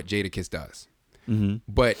cannot do what Jadakiss does,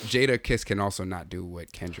 but Jadakiss can also not do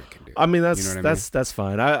what Kendrick can do. I mean, that's you know what that's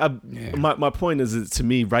fine. My point is that to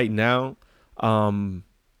me right now,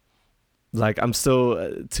 like I'm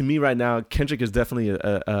still to me right now, Kendrick is definitely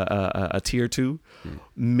a tier 2.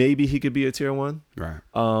 Maybe he could be a tier 1. Right.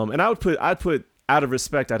 And I'd put out of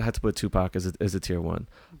respect, I'd have to put Tupac as a tier 1.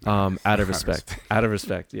 Out of respect. Out of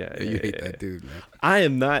respect. Yeah. You hate that dude, man. I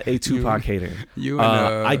am not a Tupac hater.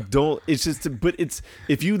 I don't. It's just. But it's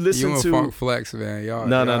if you listen to Funk Flex, man. Y'all.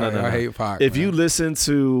 No. I hate Pac. If man. you listen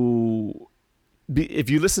to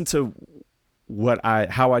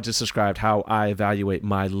how I just described how I evaluate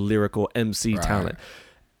my lyrical MC talent.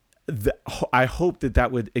 I hope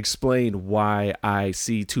that would explain why I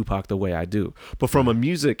see Tupac the way I do. But from a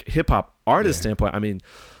music hip hop artist standpoint, I mean,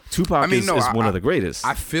 Tupac is one of the greatest.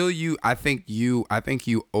 I feel you. I think you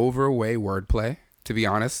overweigh wordplay, to be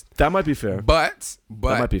honest. That might be fair. But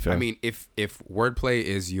that might be fair. I mean, if wordplay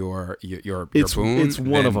is your it's boon, it's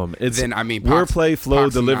one of them. Then I mean, wordplay, flow,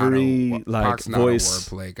 Pac's delivery, Pac's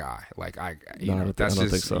voice. Not a wordplay guy. Like I don't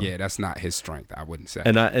think so. Yeah, that's not his strength. I wouldn't say.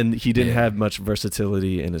 And he didn't have much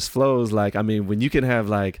versatility in his flows. Like I mean, when you can have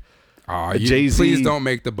like Jay-Z, please don't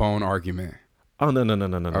make the Bone argument. Oh no!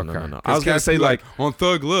 Okay. I was gonna say like on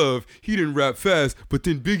Thug Love, he didn't rap fast, but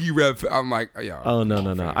then Biggie rapped. I'm like, yeah. Oh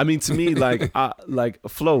no! I mean, to me, like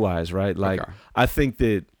flow wise, right? Like I think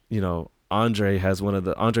that Andre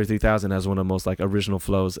 3000 has one of the most like original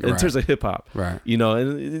flows in terms of hip hop, right?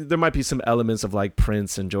 And there might be some elements of like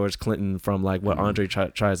Prince and George Clinton from like what Andre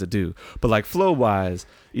tries to do, but like flow wise,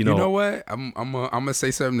 you know what? I'm gonna say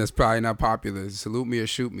something that's probably not popular. Salute me or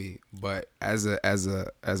shoot me, but as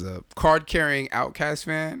a card carrying Outkast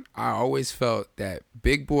fan, I always felt that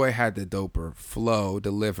Big Boy had the doper flow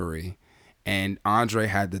delivery, and Andre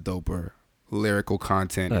had the doper lyrical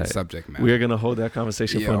content and subject matter. We're gonna hold that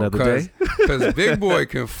conversation for another day. Because Big Boy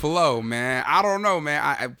can flow, man. I don't know,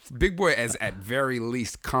 man. Big Boy is at very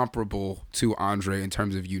least comparable to Andre in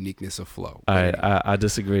terms of uniqueness of flow. I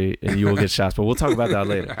disagree, and you will get shots, but we'll talk about that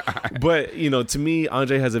later. But to me,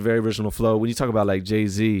 Andre has a very original flow. When you talk about like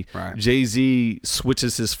Jay-Z, Jay-Z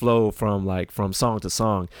switches his flow from song to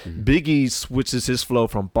song. Biggie switches his flow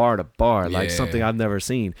from bar to bar, like something I've never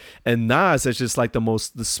seen. And Nas is just like the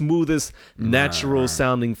smoothest, natural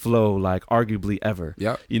sounding flow, like arguably ever.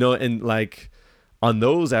 Yep. And like on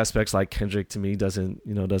those aspects, like Kendrick to me doesn't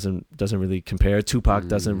really compare. Tupac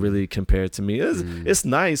doesn't really compare to me. It's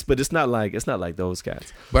nice, but it's not like those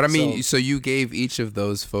cats. But I mean, so you gave each of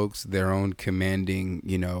those folks their own commanding,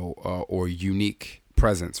 or unique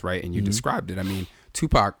presence, right? And you described it. I mean,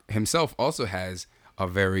 Tupac himself also has a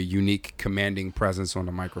very unique, commanding presence on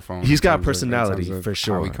the microphone. He's got personality for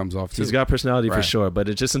sure. How he comes off too. He's got personality for sure, but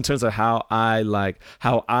it's just in terms of how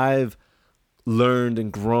I've learned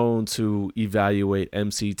and grown to evaluate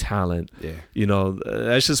MC talent. Yeah. You know,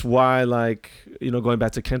 that's just why, like, you know, going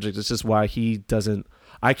back to Kendrick, it's just why he doesn't.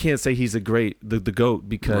 I can't say he's the GOAT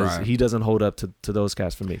because he doesn't hold up to those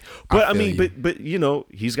cats for me. But I mean, but you know,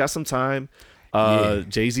 he's got some time.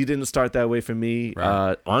 Jay-Z didn't start that way for me.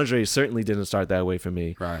 Andre certainly didn't start that way for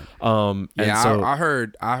me. Right. And so I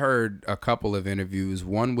heard a couple of interviews.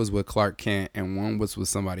 One was with Clark Kent and one was with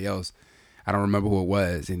somebody else. I don't remember who it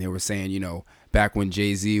was. And they were saying, you know, back when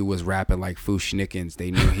Jay-Z was rapping like Fu-Schnickens, they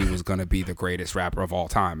knew he was going to be the greatest rapper of all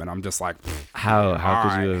time. And I'm just like, how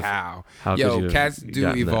could you have? How? Yo, cats do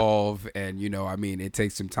evolve. That? And, you know, I mean, it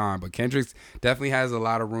takes some time. But Kendrick definitely has a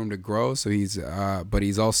lot of room to grow. So but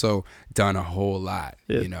he's also done a whole lot,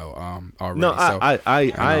 you know, already. No,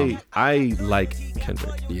 I like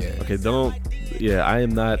Kendrick. Yeah. Okay, I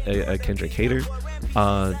am not a Kendrick hater.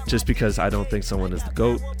 Just because I don't think someone is the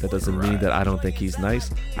GOAT, that doesn't mean that I don't think he's nice.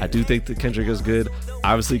 I do think that Kendrick is good.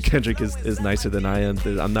 Obviously, Kendrick is nicer than I am.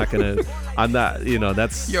 I'm not, you know,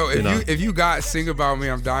 that's... Yo, if you got Sing About Me,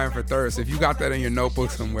 I'm Dying for Thirst, if you got that in your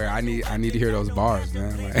notebook somewhere, I need to hear those bars,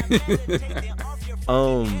 man. Like.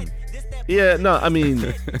 Yeah, no, I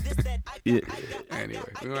mean... Anyway,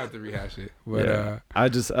 we don't have to rehash it. But I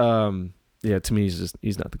just, to me,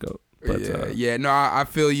 he's not the GOAT. But, no, I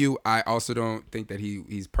feel you. I also don't think that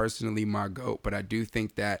he's personally my GOAT, but I do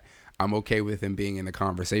think that I'm okay with him being in the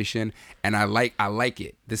conversation, and I like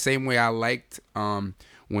it the same way I liked when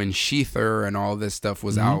Sheether and all this stuff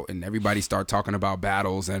was out, and everybody started talking about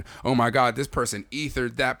battles and, oh my God, this person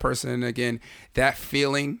ethered that person again. That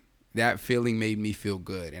feeling made me feel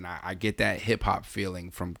good, and I get that hip hop feeling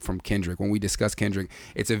from Kendrick. When we discuss Kendrick,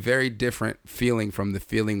 it's a very different feeling from the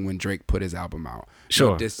feeling when Drake put his album out.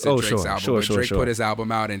 Sure. Drake put his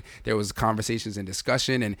album out, and there was conversations and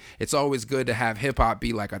discussion, and it's always good to have hip hop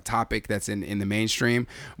be like a topic that's in the mainstream,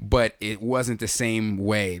 but it wasn't the same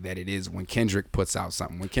way that it is when Kendrick puts out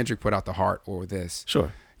something. When Kendrick put out The Heart or this.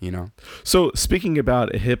 Sure. You know. So speaking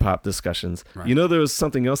about hip hop discussions, you know, there was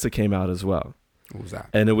something else that came out as well. What was that?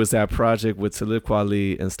 And it was that project with Talib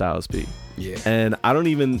Kweli and Styles P. Yeah. And I don't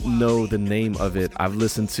even know the name of it. I've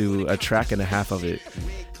listened to a track and a half of it.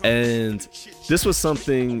 And this was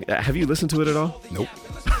something... Have you listened to it at all? Nope.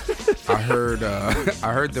 I heard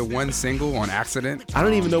the one single on accident. I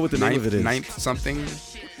don't even know what the name of it is. Ninth something.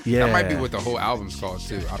 Yeah. That might be what the whole album's called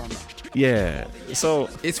too. I don't know. Yeah. So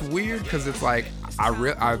it's weird because it's like I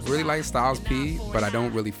really like Styles P, but I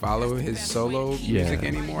don't really follow his solo music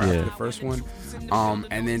anymore after the first one.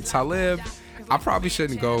 And then Talib, I probably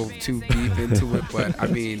shouldn't go too deep into it, but I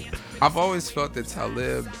mean, I've always felt that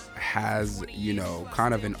Talib has, you know,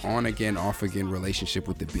 kind of an on again, off again relationship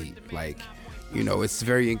with the beat. Like, you know, it's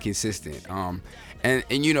very inconsistent. And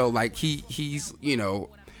you know, like he's you know.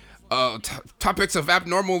 Topics of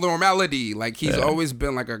abnormal normality. Like he's always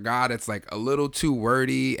been like a guy that's like a little too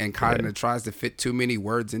wordy and kind of tries to fit too many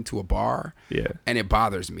words into a bar. Yeah. And it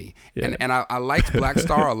bothers me. Yeah. And I liked Black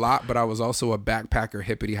Star a lot, but I was also a Backpacker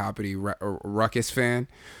hippity hoppity ruckus fan.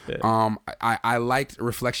 Yeah. I liked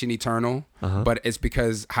Reflection Eternal, but it's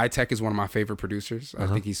because High Tech is one of my favorite producers. I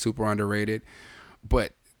think he's super underrated.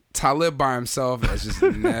 But Talib by himself has just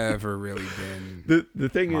never really been the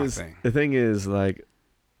thing is like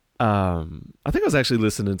I think I was actually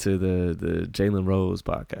listening to the Jalen Rose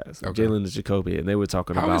podcast, Jalen and Jacoby, and they were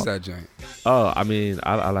talking about. How is that, Jane? Oh, I mean,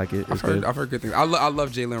 I like it. I've heard good things. I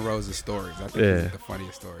love Jalen Rose's stories. I think he's the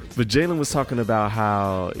funniest stories. But Jalen was talking about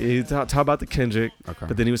how he talked about the Kendrick,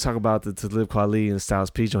 but then he was talking about the Talib Kweli and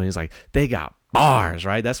Styles P joint. He's like, they got bars,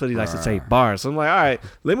 right? That's what he likes to say, bars. So I'm like, all right,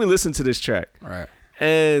 let me listen to this track. Right.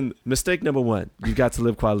 And mistake number one, you got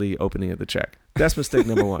Talib Kweli opening of the track. That's mistake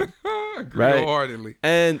number one. Right. Wholeheartedly.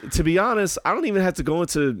 And to be honest, I don't even have to go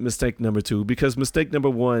into mistake number two because mistake number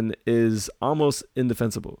one is almost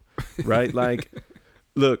indefensible. Right? Like,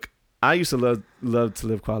 look, I used to love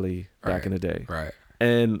Talib Kweli back in the day. Right.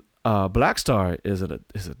 And Black Star is a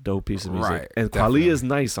dope piece of music. Right. And Kweli is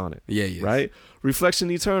nice on it. Yeah, yeah. Right?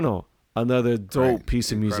 Reflection Eternal, another dope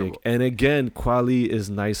piece of music. And again, Kweli is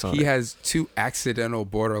nice on it. He has two accidental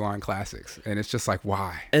borderline classics. And it's just like,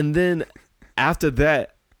 why? And then after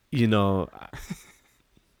that, you know,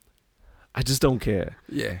 I just don't care.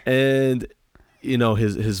 Yeah. And, you know,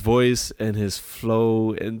 his voice and his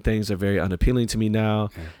flow and things are very unappealing to me now.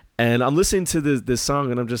 Yeah. And I'm listening to this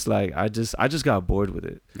song and I'm just like, I just got bored with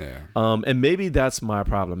it. Yeah. And maybe that's my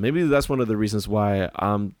problem. Maybe that's one of the reasons why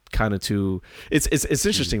I'm kind of too. It's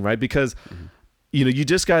interesting, right? Because, you know, you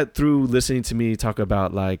just got through listening to me talk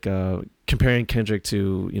about like comparing Kendrick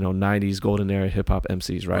to 90s golden era hip hop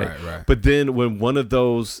MCs, right? Right. But then when one of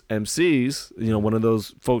those MCs, one of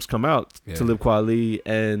those folks come out, Talib Kweli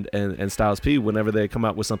and Styles P, whenever they come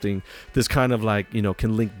out with something that's kind of like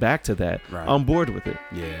can link back to that, I'm bored with it.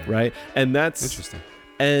 Yeah. Right. And that's interesting.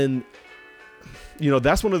 And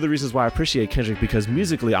that's one of the reasons why I appreciate Kendrick, because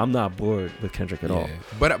musically I'm not bored with Kendrick at all.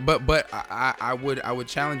 But I would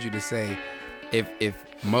challenge you to say if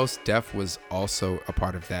Mos Def was also a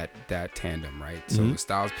part of that tandem, right? So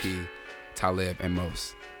Styles P, Talib, and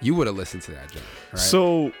Mos, you would have listened to that joint, right?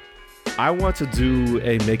 So I want to do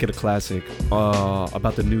a Make It a Classic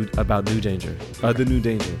about New Danger, the New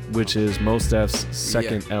Danger, which is Mos Def's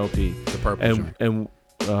second LP, the purple joint. And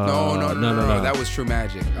no, that was True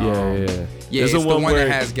Magic. Yeah. It's the one that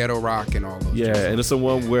has Ghetto Rock and all those. Yeah, and it's the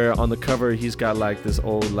one where on the cover he's got like this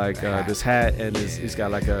old this hat, and he's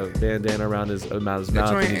got like a bandana around his mouth.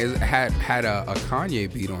 That joint had a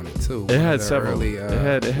Kanye beat on it too. It had several. Early, it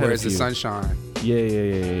had Where's the Sunshine?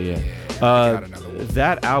 Yeah.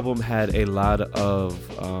 That album had a lot of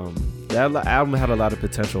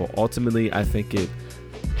potential. Ultimately, I think it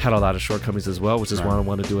had a lot of shortcomings as well, which is why I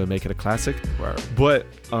want to do and make it a classic. Right. But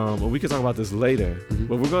we can talk about this later.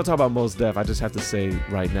 But we're going to talk about Mos Def. I just have to say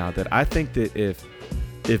right now that I think that if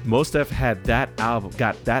Mos Def had got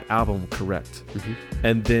that album correct,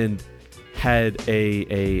 and then had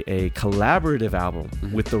a collaborative album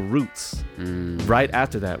with The Roots right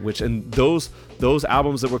after that, and those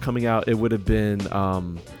albums that were coming out, it would have been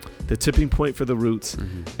The Tipping Point for The Roots,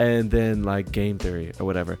 and then like Game Theory or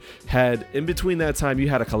whatever. Had in between that time, you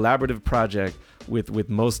had a collaborative project with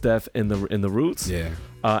Mos Def in the Roots,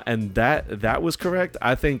 and that was correct.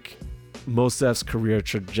 I think Mos Def's career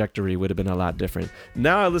trajectory would have been a lot different.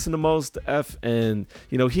 Now I listen to Mos Def, and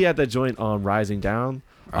he had that joint on Rising Down.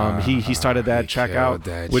 He started that track out,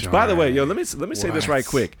 which by the way, let me say this right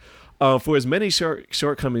quick. For as many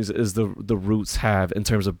shortcomings as the Roots have in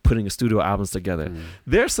terms of putting studio albums together,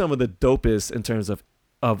 they're some of the dopest in terms of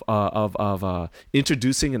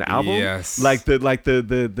introducing an album. Yes. Like the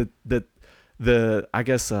I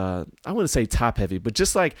guess I wouldn't say top heavy, but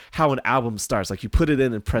just like how an album starts, like you put it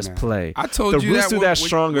in and press play. I told the you Roots that do that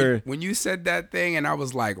stronger. When you said that thing, and I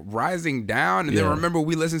was like Rising Down, and then remember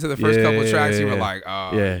we listened to the first couple of tracks, you were like,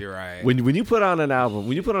 oh, you're right. When you put on an album,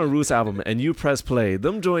 when you put on a Roots album and you press play,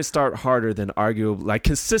 them joints start harder than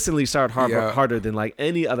consistently start harder than like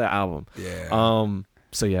any other album. But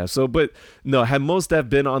no, had Mos Def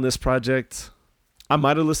been on this project, I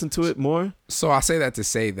might have listened to it more. So I say that to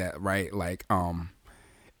say that, right? Like, not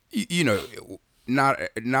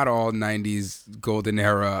all '90s golden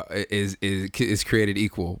era is created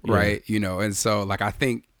equal, right? And so like I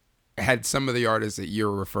think had some of the artists that you're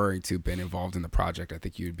referring to been involved in the project, I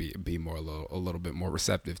think you'd be more a little bit more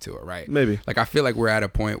receptive to it, right? Maybe. Like I feel like we're at a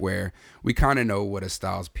point where we kind of know what a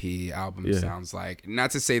Styles P album sounds like. Not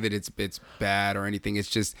to say that it's bad or anything. It's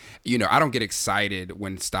just I don't get excited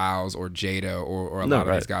when Styles or Jada or a lot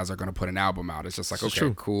of these guys are going to put an album out. It's just like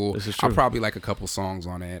cool. I'll probably like a couple songs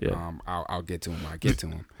on it. Yeah. I'll get to them. I get to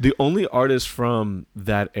them. The only artist from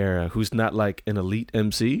that era who's not like an elite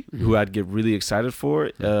MC who I'd get really excited for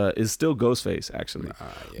is still Ghostface. Actually,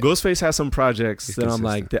 Ghostface has some projects that I'm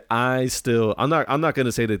like that I'm not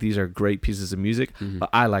gonna say that these are great pieces of music, but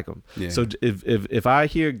I like them. So if I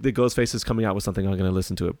hear the Ghostface is coming out with something, I'm gonna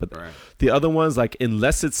listen to it. But the other ones, like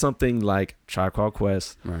unless it's something like Tribe Called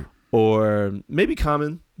Quest or maybe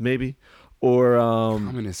Common, or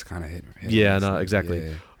Common is kind of hit. Exactly.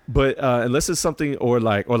 Yeah. But unless it's something or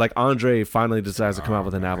like Andre finally decides to come out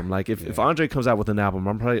with an album. Like if Andre comes out with an album,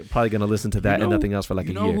 I'm probably gonna listen to that and nothing else for like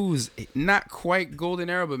a year. Who's not quite golden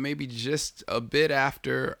era, but maybe just a bit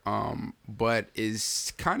after, but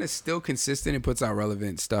is kind of still consistent and puts out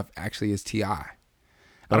relevant stuff. Actually, is T.I.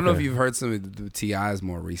 I don't know if you've heard some of the T.I.'s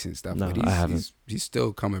more recent stuff, no, but I haven't. He's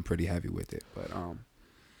still coming pretty heavy with it. But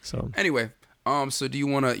so anyway. So do you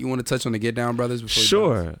wanna touch on the Get Down Brothers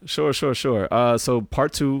before? Sure. So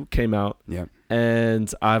part 2 came out. Yeah.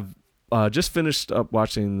 And I've just finished up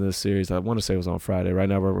watching the series. I want to say it was on Friday. Right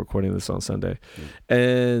now we're recording this on Sunday,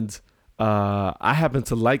 and I happen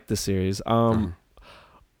to like the series.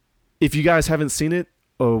 If you guys haven't seen it,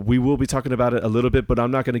 we will be talking about it a little bit, but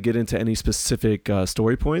I'm not going to get into any specific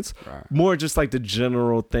story points. Right. More just like the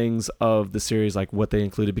general things of the series, like what they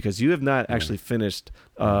included, because you have not actually finished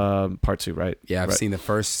part 2, right? Yeah, I've seen the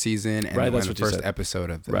first season and the first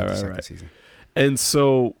episode of the second season. And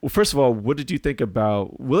so, first of all, what did you think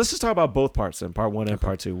about? Well, let's just talk about both parts then, part 1 and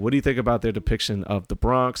part 2. What do you think about their depiction of the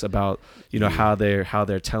Bronx? About how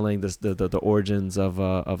they're telling this the origins of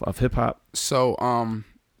hip hop? So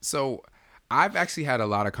I've actually had a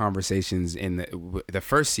lot of conversations in the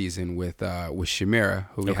first season with Shamira,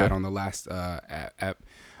 who we had on the last ep.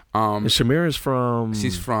 And Shamira's from...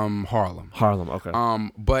 She's from Harlem. Harlem, okay.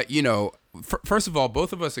 But, you know, first of all,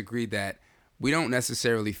 both of us agreed that we don't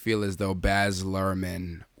necessarily feel as though Baz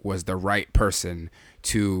Luhrmann was the right person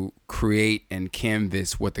to create and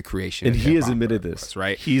canvas what the creation and of he has hip-hop admitted was, this,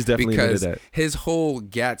 right? He's definitely because admitted that. His whole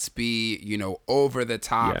Gatsby, you know, over the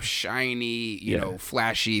top, shiny, you know,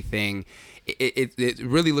 flashy thing, it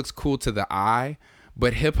really looks cool to the eye,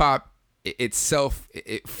 but hip hop itself,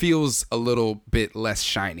 it feels a little bit less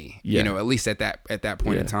shiny, you know, at least at that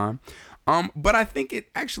point in time. But I think it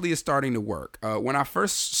actually is starting to work. When I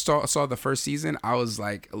first saw the first season, I was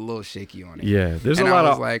like a little shaky on it. Yeah, there's a lot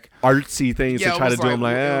of like artsy things to try to do. I'm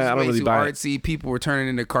like, I don't really buy it. Artsy. People were turning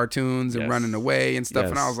into cartoons and running away and stuff,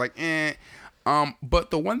 and I was like, eh.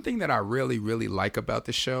 But the one thing that I really, really like about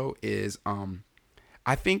the show is,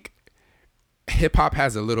 I think hip hop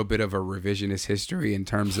has a little bit of a revisionist history in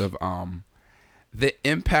terms of the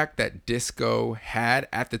impact that disco had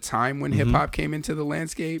at the time when hip hop came into the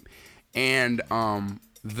landscape. And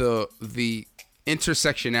the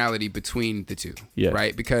intersectionality between the two,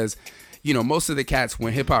 right? Because, you know, most of the cats,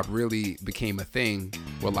 when hip hop really became a thing,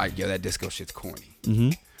 were like, yo, that disco shit's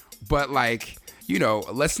corny. But like, you know,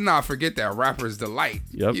 let's not forget that Rapper's Delight,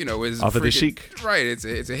 you know, is off of the Chic, right? It's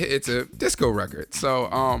a disco record. So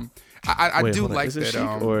I do like is it that.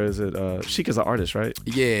 Chic or is it Chic is an artist, right?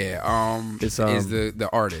 Yeah. It's is the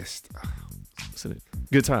artist. Isn't it?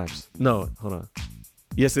 Good Times. No, hold on.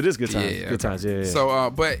 Yes, it is Good Times. Yeah, Good Times. Yeah. So,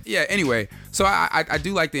 but yeah. Anyway, so I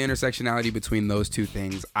do like the intersectionality between those two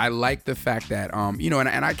things. I like the fact that you know,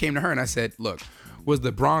 and I came to her and I said, look, was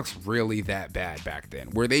the Bronx really that bad back then?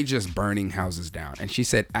 Were they just burning houses down? And she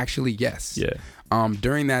said, actually, yes. Yeah.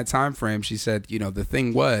 During that time frame, she said, you know, the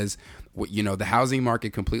thing was, you know, the housing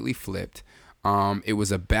market completely flipped. It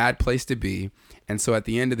was a bad place to be. And so at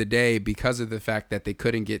the end of the day, because of the fact that they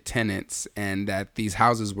couldn't get tenants and that these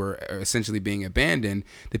houses were essentially being abandoned,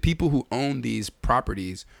 the people who owned these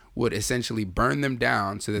properties would essentially burn them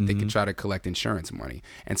down so that they could try to collect insurance money.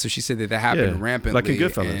 And so she said that happened rampantly. Like in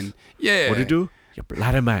Goodfellas. And, yeah. What do you do? You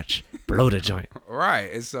light a match, blow the joint.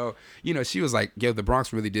 Right. And so, you know, she was like, yo, the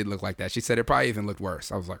Bronx really did look like that. She said it probably even looked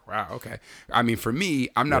worse. I was like, wow, okay. I mean, for me,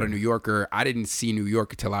 I'm not a New Yorker. I didn't see New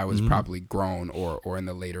York until I was probably grown or in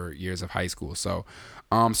the later years of high school. So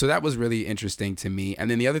so that was really interesting to me.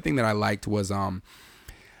 And then the other thing that I liked was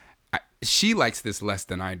she likes this less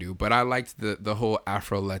than I do, but I liked the whole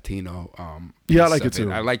Afro-Latino I like it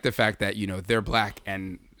too. I like the fact that, you know, they're black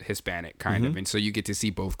and Hispanic kind of, and so you get to see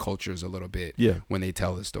both cultures a little bit when they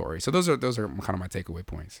tell the story. So those are kind of my takeaway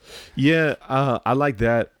points. Yeah, I like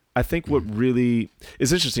that. I think what really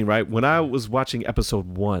is interesting, right? When I was watching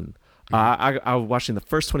episode 1, I was watching the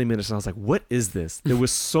first 20 minutes and I was like, what is this? There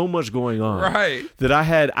was so much going on that I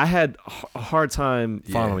had a hard time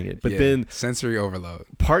following it. But then sensory overload.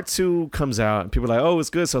 Part 2 comes out and people are like, oh, it's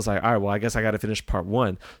good. So I was like, all right, well, I guess I got to finish part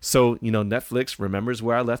 1. So, you know, Netflix remembers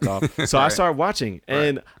where I left off. So I started watching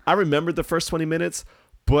and I remembered the first 20 minutes,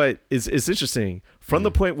 but it's interesting. From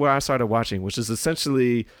the point where I started watching, which is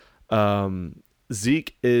essentially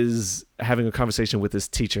Zeke is having a conversation with his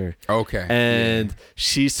teacher. Okay. And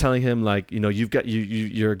she's telling him, like, you know,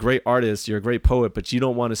 you're a great artist, you're a great poet, but you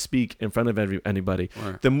don't want to speak in front of anybody.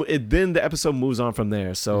 Right. Then the episode moves on from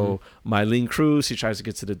there. So Mylene Cruz, she tries to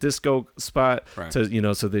get to the disco spot to, you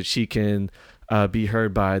know, so that she can be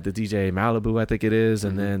heard by the DJ Malibu, I think it is,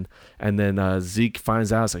 and then Zeke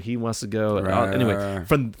finds out, so he wants to go. Anyway,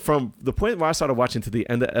 from the point where I started watching to the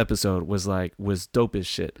end of the episode was dope as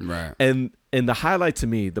shit. Right. And the highlight to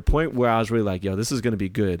me, the point where I was really like, yo, this is gonna be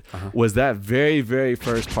good, was that very, very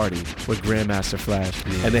first party with Grandmaster Flash,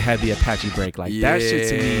 and they had the Apache break. Like that shit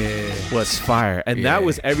to me was fire, and that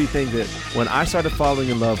was everything that when I started falling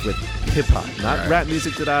in love with hip hop, not rap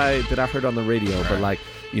music that I heard on the radio, but like,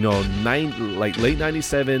 you know, late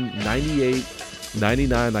 97, 98,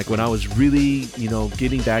 99, like when I was really, you know,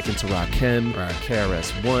 getting back into Rakim,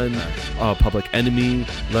 KRS-One, Public Enemy,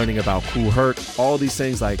 learning about Kool Herc, all these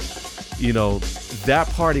things, like, you know, that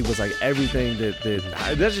party was like everything that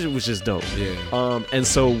just was just dope. Yeah. And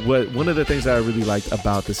so one of the things that I really liked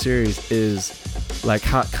about the series is like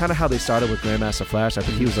how they started with Grandmaster Flash. I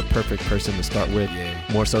think he was a perfect person to start with,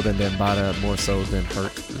 more so than Bambaataa, more so than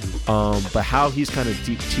Herc. But how he's kind of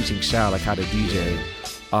teaching Shao like how to DJ.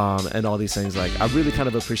 And all these things, like I really kind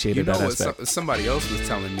of appreciated that aspect. Somebody else was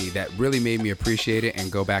telling me that really made me appreciate it and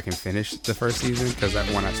go back and finish the first season, because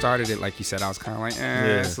when I started it, like you said, I was kind of like,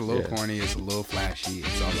 it's a little corny, it's a little flashy,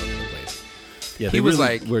 it's all over the place. Yeah, he was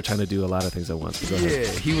like, we're trying to do a lot of things at once.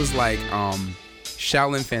 He was like,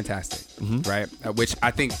 Shaolin Fantastic, right? Which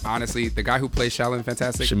I think, honestly, the guy who plays Shaolin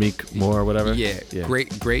Fantastic, Shamik Moore or whatever. Yeah.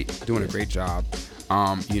 Great, doing a great job.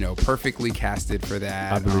 Perfectly casted for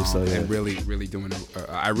that. I believe so, yeah. And really doing.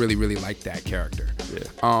 I really like that character.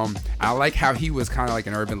 Yeah. I like how he was kind of like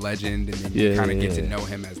an urban legend, and then you kind of get to know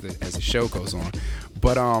him as the show goes on.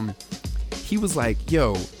 But he was like,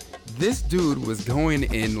 yo, this dude was going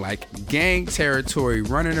in like gang territory,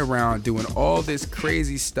 running around doing all this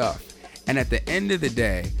crazy stuff. And at the end of the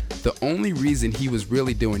day, the only reason he was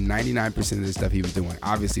really doing 99% of the stuff he was doing,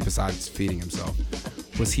 obviously besides feeding himself,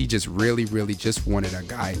 was he just really just wanted a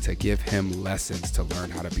guy to give him lessons to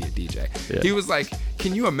learn how to be a DJ. Yeah. He was like,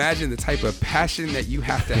 can you imagine the type of passion that you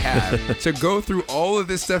have to go through all of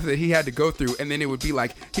this stuff that he had to go through? And then it would be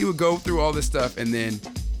like, he would go through all this stuff and then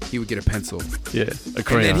he would get a pencil. Yeah, a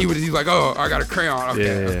crayon. And then he's like, oh, I got a crayon.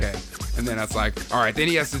 Okay. And then that's like, all right, then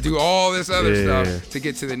he has to do all this other stuff to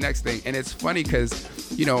get to the next thing. And it's funny because,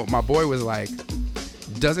 my boy was like,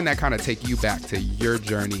 doesn't that kind of take you back to your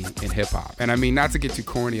journey in hip hop? And I mean, not to get too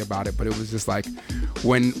corny about it, but it was just like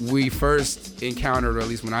when we first encountered, or at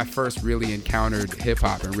least when I first really encountered hip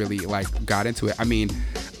hop and really like got into it. I mean,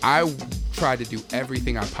 I tried to do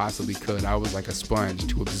everything I possibly could. I was like a sponge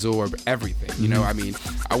to absorb everything. I mean,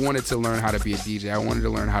 I wanted to learn how to be a DJ. I wanted to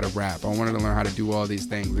learn how to rap. I wanted to learn how to do all these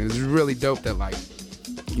things. And it's really dope that like,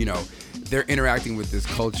 they're interacting with this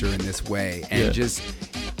culture in this way. And just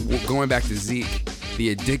going back to Zeke,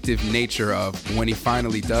 the addictive nature of when he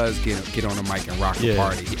finally does get on a mic and rock a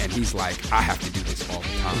party, and he's like, I have to do this all the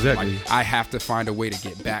time. Exactly. Like, I have to find a way to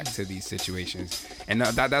get back to these situations. And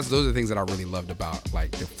those are the things that I really loved about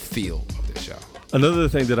like the feel of the show. Another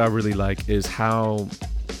thing that I really like is how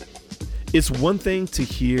it's one thing to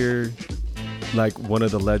hear like one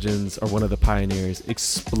of the legends or one of the pioneers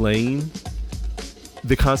explain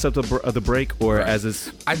the concept of the break, or as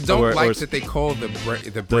it's. I don't like that they call the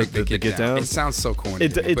break the get down. It sounds so corny.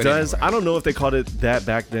 It does. Anyway. I don't know if they called it that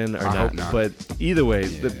back then or not. But either way,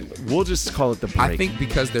 we'll just call it the break. I think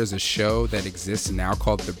because there's a show that exists now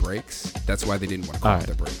called The Breaks, that's why they didn't want to call it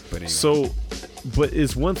the break. But anyway. But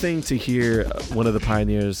it's one thing to hear one of the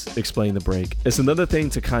pioneers explain the break. It's another thing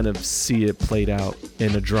to kind of see it played out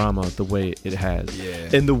in a drama the way it has. Yeah.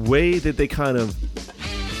 And the way that they kind of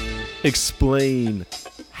explain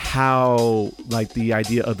how like the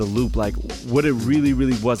idea of the loop, like what it really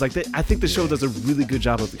was like. I think the show does a really good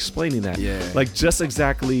job of explaining that, like just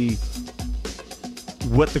exactly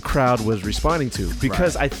what the crowd was responding to,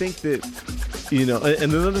 because I think that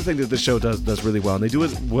and another thing that the show does really well, and they do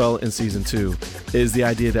it well in season 2, is the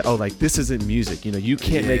idea that like this isn't music. You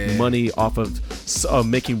can't make money off of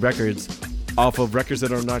making records off of records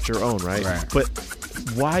that are not your own, right? But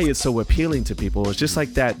why it's so appealing to people is just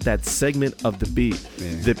like that segment of the beat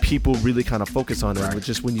that people really kind of focus on. And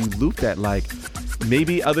just when you loop that, like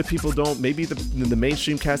maybe other people don't, maybe the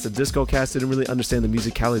mainstream cast, the disco cast didn't really understand the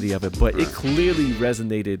musicality of it, but it clearly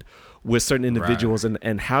resonated with certain individuals,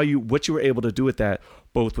 and what you were able to do with that,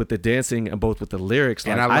 both with the dancing and both with the lyrics.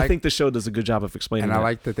 Like, I think the show does a good job of explaining that. And I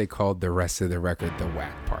like that they called the rest of the record the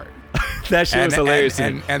whack part. That shit was hilarious.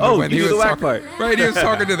 And when he was the whack part. Right, he was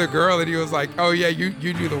talking to the girl and he was like, oh yeah, you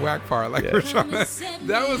do the whack part. Like,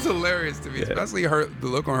 that was hilarious to me, especially the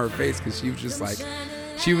look on her face, because she was just like,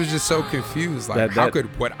 she was just so confused. Like, how could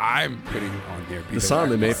what I'm putting on here be the song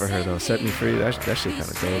they made for her though, "Set Me Free"? That shit kind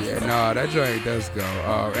of goes. Yeah, no, that joint does go.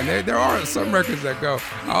 And there are some records that go.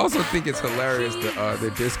 I also think it's hilarious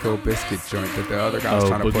the Disco Biscuit joint that the other guy was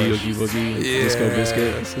trying to push. Boogie, Disco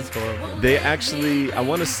Biscuit. It's horrible. They actually, I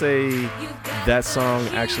want to say that song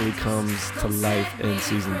actually comes to life in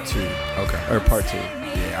season 2. Okay. Or part 2.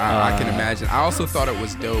 Yeah, I can imagine. I also thought it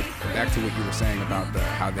was dope, back to what you were saying about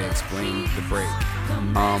how they explained the break.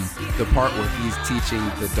 The part where he's teaching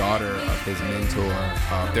the daughter of his mentor,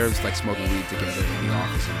 they're just like smoking weed together in the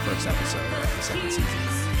office in the first episode of the second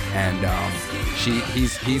season. And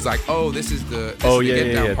he's like, oh, this is the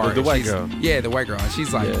get down part. The white girl. Yeah, the white girl. And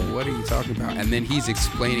she's like, what are you talking about? And then he's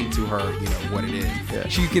explaining to her, what it is. Yeah.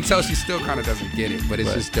 You can tell she still kind of doesn't get it, but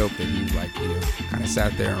it's just dope that he like, kind of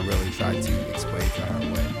sat there and really tried to explain to her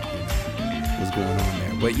what was going on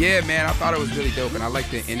there. But yeah, man, I thought it was really dope, and I like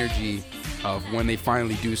the energy of when they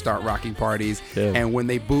finally do start rocking parties, and when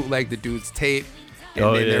they bootleg the dude's tape.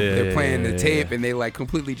 And then they're playing the tape, and they like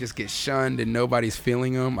completely just get shunned, and nobody's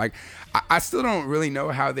feeling them. Like, I still don't really know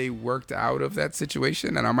how they worked out of that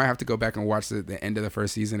situation, and I might have to go back and watch the end of the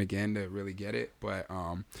first season again to really get it. But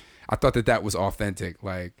I thought that was authentic.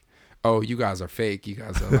 Like, oh, you guys are fake. You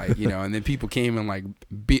guys are like, and then people came and like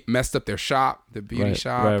messed up their shop, the beauty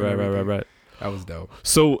shop. Right. That was dope.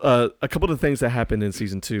 So a couple of things that happened in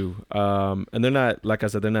season 2, and they're not, like I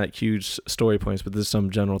said, they're not huge story points, but there's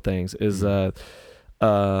some general things. Is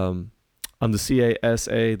on the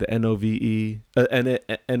CASA, the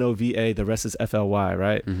NOVA, the rest is FLY,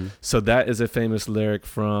 right? Mm-hmm. So that is a famous lyric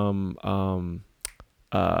from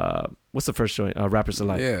what's the first joint? Rappers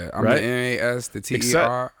Delight. Yeah, I'm right? the NAS, the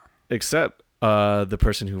TER. Except the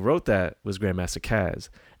person who wrote that was Grandmaster Caz,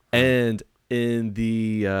 and in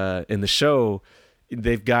the show,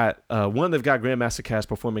 they've got they've got Grandmaster Caz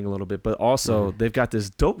performing a little bit, but also they've got this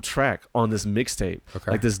dope track on this mixtape,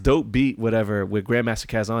 like this dope beat, whatever, with Grandmaster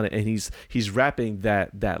Caz on it, and he's rapping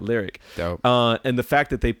that lyric. Dope. And the fact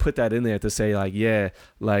that they put that in there to say like, yeah,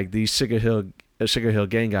 like these Sugar Hill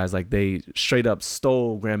Gang guys, like they straight up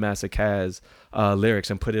stole Grandmaster Caz lyrics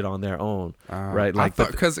and put it on their own, right? Like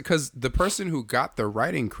because the person who got the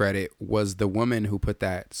writing credit was the woman who put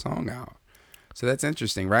that song out. So that's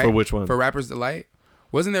interesting, right? For which one? For Rappers Delight?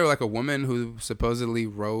 Wasn't there like a woman who supposedly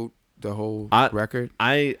wrote the whole record?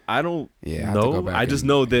 I don't know. I just and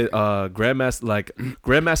know that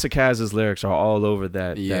Grandmaster Caz's lyrics are all over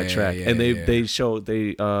that track, and they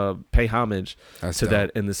pay homage to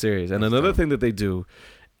that in the series. And another thing that they do,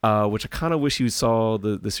 which I kind of wish you saw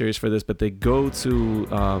the series for this, but they go to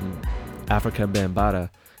Africa Bambaataa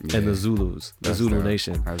and the Zulus, the Zulu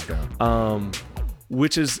Nation. That's dope.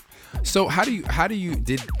 Which is. So how do you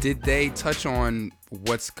did they touch on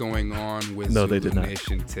what's going on with Zulu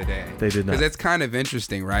Nation today? They did not. Because that's kind of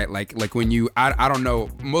interesting, right? Like when you I don't know,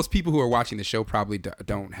 most people who are watching the show probably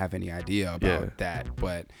don't have any idea about that,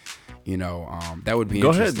 but you know, that would be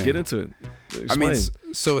interesting. Go ahead, get into it. Explain. I mean,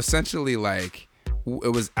 so essentially, like,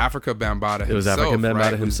 it was Africa Bambaataa himself. It was Africa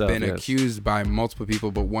Bambaataa himself, who's been accused by multiple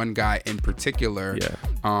people, but one guy in particular,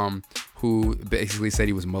 who basically said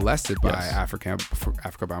he was molested by Africa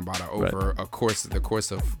Bambaataa over the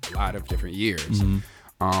course of a lot of different years.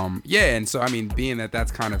 Mm-hmm. And so I mean, being that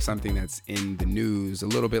that's kind of something that's in the news, a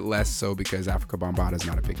little bit less so because Africa Bambaataa is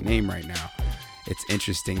not a big name right now. It's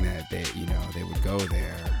interesting that they would go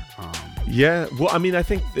there. Yeah, well, I mean, I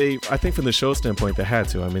think from the show standpoint, they had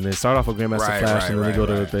to. I mean, they start off with Grandmaster Flash, and then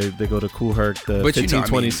they go to Kool Herc, the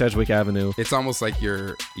 1520 Sedgwick Avenue. It's almost like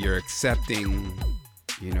you're accepting,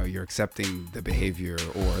 you're accepting the behavior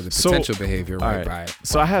or the potential behavior by it.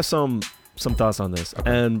 So I have some thoughts on this,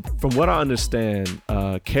 and from what I understand,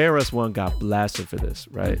 KRS-One got blasted for this,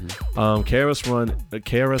 right?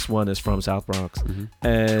 KRS-One is from South Bronx,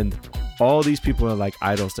 and all these people are like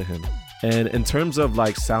idols to him. And in terms of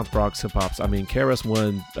like South Bronx hip hops, I mean,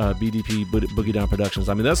 KRS-One, BDP, Boogie Down Productions.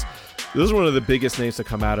 I mean, those are one of the biggest names to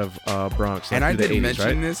come out of Bronx. And I didn't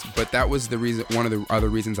mention this, but that was the reason. One of the other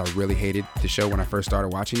reasons I really hated the show when I first started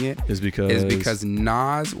watching it is because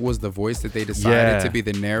Nas was the voice that they decided to be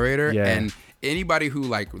the narrator, and anybody who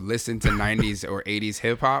like listened to 90s or 80s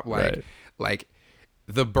hip hop, like.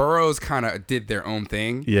 The Boroughs kind of did their own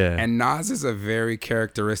thing. Yeah. And Nas is a very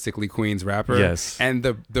characteristically Queens rapper. Yes. And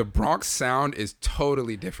the Bronx sound is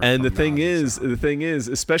totally different. And the thing is,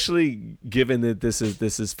 especially given that this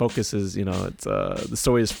is focuses, it's the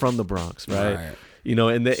story is from the Bronx, right? In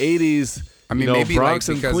the 80s, I mean, maybe Bronx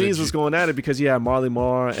and Queens was going at it because you had Marley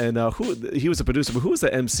Marl and he was a producer, but who was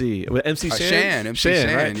the MC? MC Shan? MC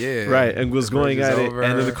Shan, right? Yeah. Right, and was going at it.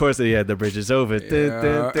 And then, of course, they had The Bridge Is Over.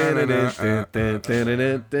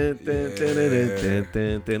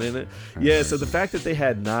 Yeah, so the fact that they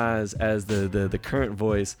had Nas as the current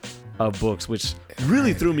voice of Books, which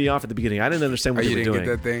really threw me off at the beginning. I didn't understand what they were doing. You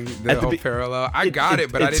didn't get that thing? The whole parallel? I got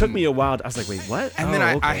it, but I didn't. It took me a while. I was like, wait, what? And then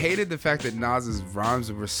I hated the fact that Nas's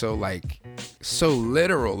rhymes were so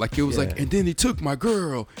literal. Like it was like, and then he took my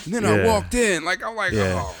girl, and then I walked in. Like I'm like,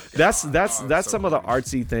 that's some of the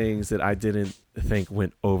artsy things that I didn't think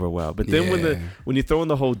went over well. But then when you throw in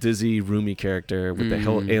the whole Dizzy Rumi character with the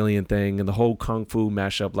whole alien thing and the whole kung fu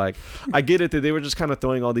mashup, like I get it that they were just kind of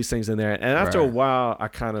throwing all these things in there. And after a while, I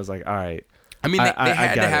kind of was like, all right. I mean, they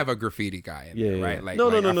had to have a graffiti guy in there, right? Like,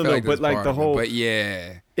 no. But like the whole,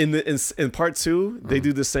 in part 2, they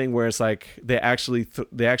do this thing where it's like they actually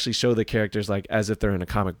show the characters like as if they're in a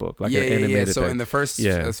comic book, like an animated So thing. in the first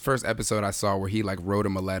episode I saw where he like wrote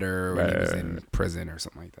him a letter when he was in prison or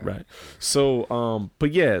something like that. Right. So,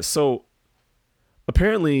 so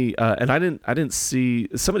apparently, and I didn't see,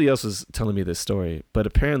 somebody else was telling me this story, but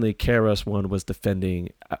apparently KRS-One was defending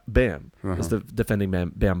Bam, was defending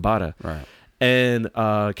Bambaataa. Right. And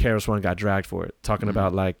KRS-One got dragged for it, talking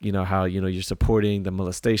about like, how, you're supporting the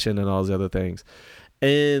molestation and all these other things.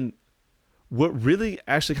 And what really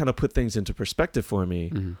actually kind of put things into perspective for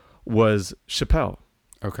me was Chappelle.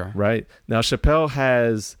 Okay. Right? Now, Chappelle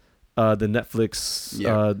has the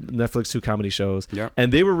Netflix 2 comedy shows,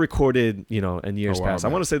 and they were recorded, in years past. I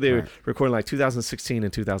want to say they were recording like 2016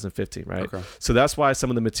 and 2015, right? Okay. So that's why some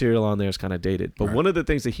of the material on there is kind of dated. But one of the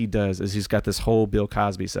things that he does is he's got this whole Bill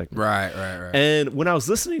Cosby segment. Right. And when I was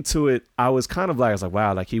listening to it, I was like,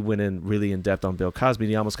 wow, like he went in really in depth on Bill Cosby, and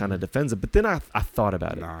he almost kind of defends it. But then I thought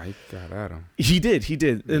about it. Nah, he got at him. He did.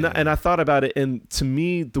 Yeah. And I thought about it, and to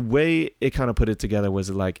me, the way it kind of put it together was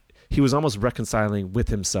like, he was almost reconciling with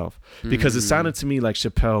himself, because it sounded to me like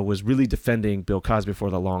Chappelle was really defending Bill Cosby for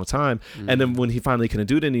a long time. And then when he finally couldn't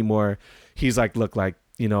do it anymore, he's like, look, like,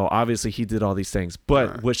 obviously he did all these things.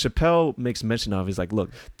 But what Chappelle makes mention of is like,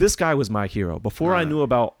 look, this guy was my hero. Before I knew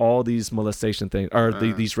about all these molestation things or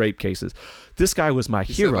these rape cases, this guy was my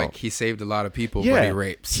hero. Like he saved a lot of people, but he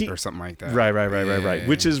rapes or something like that. Right.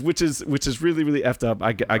 Which is really, really effed up.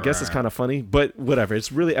 I guess it's kind of funny, but whatever.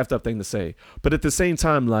 It's a really effed up thing to say. But at the same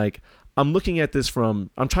time, like, I'm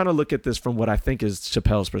trying to look at this from what I think is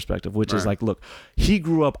Chappelle's perspective, which is like, look, he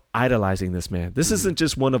grew up idolizing this man. This isn't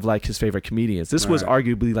just one of like his favorite comedians. This was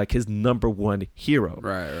arguably like his number one hero.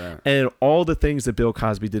 Right. And all the things that Bill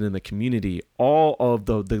Cosby did in the community, all of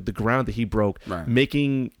the ground that he broke,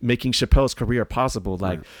 making Chappelle's career possible.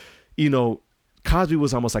 Like, Cosby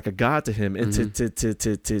was almost like a god to him. And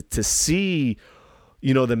to see,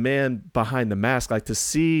 the man behind the mask, like to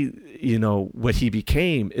see, what he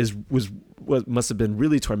became was what must have been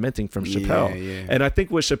really tormenting from Chappelle. Yeah. And I think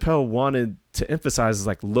what Chappelle wanted to emphasize is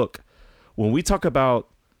like, look, when we talk about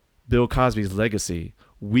Bill Cosby's legacy,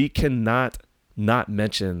 we cannot not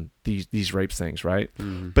mention these rape things, right?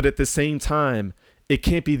 But at the same time, it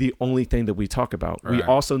can't be the only thing that we talk about. We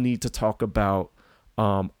also need to talk about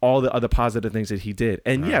all the other positive things that he did.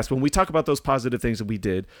 And yes, when we talk about those positive things that we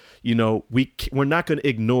did, we're not going to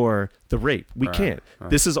ignore the rape. We can't.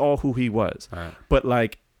 This is all who he was. But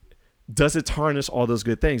like, does it tarnish all those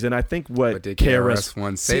good things? And I think what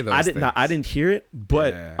KRS-One say those things? I didn't hear it,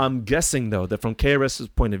 but I'm guessing though that from KRS's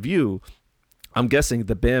point of view, I'm guessing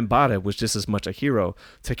the Bambaataa was just as much a hero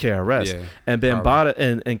to KRS. Yeah, and Bambaataa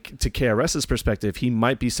and to KRS's perspective, he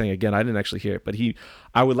might be saying, again, I didn't actually hear it, but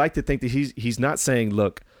I would like to think that he's not saying,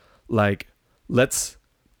 look, like, let's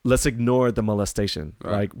ignore the molestation.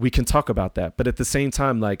 Like, we can talk about that. But at the same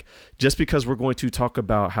time, like, just because we're going to talk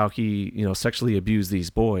about how he, sexually abused these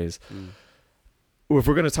boys, if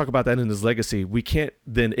we're going to talk about that in his legacy, we can't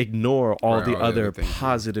then ignore all the other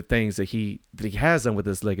positive things that he has done with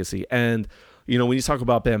his legacy. And when you talk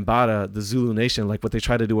about Bambaataa, the Zulu Nation, like what they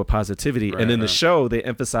try to do with positivity, and in the show they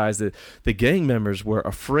emphasize that the gang members were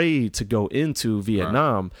afraid to go into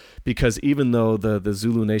Vietnam because even though the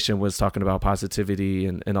Zulu Nation was talking about positivity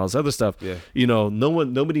and all this other stuff,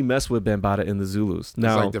 nobody messed with Bambaataa and the Zulus.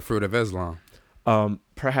 Now, it's like the fruit of Islam.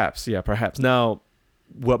 Perhaps. Now,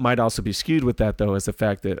 what might also be skewed with that, though, is the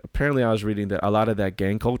fact that apparently I was reading that a lot of that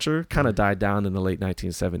gang culture kind of died down in the late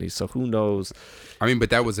 1970s. So who knows? I mean, but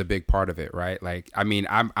that was a big part of it, right? Like, I mean,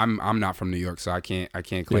 I'm not from New York, so I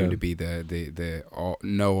can't claim to be the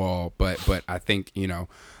know-all. But I think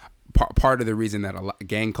part of the reason that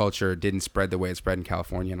gang culture didn't spread the way it spread in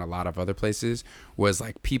California and a lot of other places was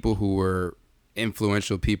like people who were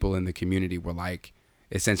influential people in the community were like,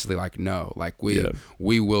 essentially like, no, like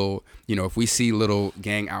we will, if we see little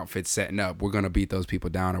gang outfits setting up, we're going to beat those people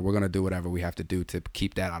down, or we're going to do whatever we have to do to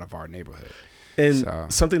keep that out of our neighborhood.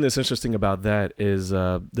 And something that's interesting about that is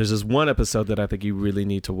there's this one episode that I think you really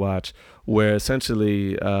need to watch where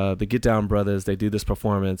essentially the Get Down Brothers, they do this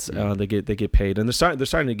performance, they get paid, and they're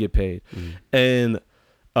starting to get paid. And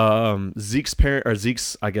Zeke's parent, or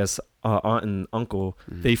Zeke's, I guess, aunt and uncle,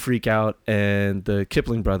 they freak out, and the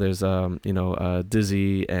Kipling brothers,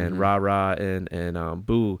 Dizzy and Ra and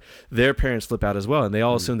Boo, their parents flip out as well, and they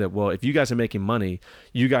all assume that, well, if you guys are making money,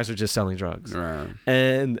 you guys are just selling drugs,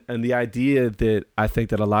 and the idea that I think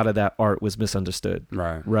that a lot of that art was misunderstood,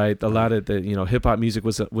 right? A lot of the hip hop music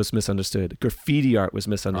was misunderstood, graffiti art was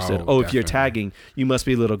misunderstood. If you're tagging, you must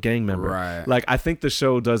be a little gang member, right? Like, I think the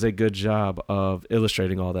show does a good job of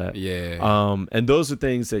illustrating all that, and those are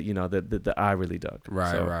things that that I really dug.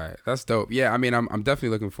 Right. That's dope. Yeah, I mean, I'm definitely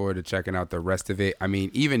looking forward to checking out the rest of it. I mean,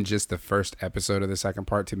 even just the first episode of the second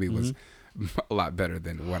part to me was a lot better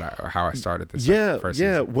than how I started this. First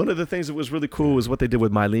season. One of the things that was really cool was what they did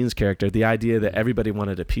with Mylene's character. The idea that everybody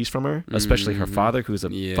wanted a piece from her, especially her father, who's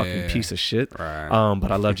a fucking piece of shit. Right. But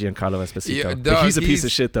I love Giancarlo Esposito. But he's a piece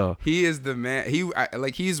of shit, though. He is the man.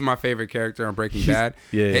 He's my favorite character on Breaking Bad.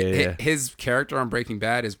 His character on Breaking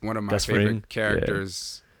Bad is one of my favorite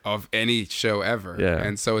characters of any show ever.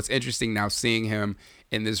 And so it's interesting now seeing him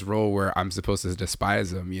in this role where I'm supposed to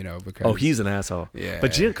despise him, you know, because he's an asshole. Yeah.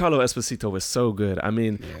 But Giancarlo Esposito was so good. I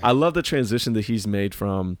mean, I love the transition that he's made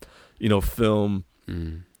from, you know, film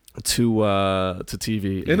to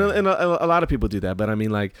TV. And a lot of people do that. But I mean,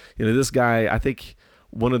 like, you know, this guy, I think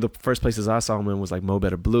one of the first places I saw him in was like Mo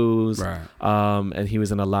Better Blues. Right. And he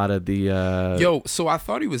was in a lot of the so I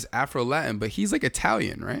thought he was Afro-Latin, but he's like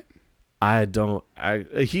Italian, right?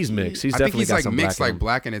 He's mixed. He's I definitely think he's got like some mixed, black like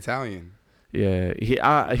black and Italian. Yeah,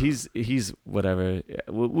 he's whatever.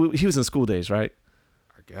 He was in School Days, right?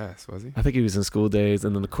 I guess, was he? I think he was in School Days,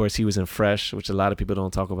 and then of course he was in Fresh, which a lot of people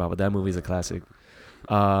don't talk about, but that movie's a classic.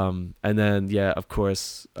 And then of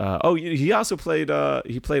course. He also played.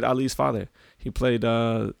 He played Ali's father. He played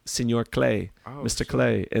Senor Clay, Mr.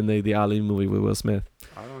 Clay, in the Ali movie with Will Smith.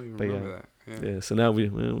 I don't even remember that. Yeah. So now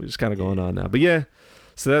we're just kind of going on now, but yeah.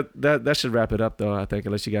 So that should wrap it up, though, I think,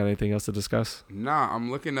 unless you got anything else to discuss. Nah,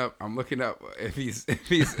 I'm looking up if he's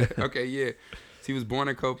okay. Yeah, so he was born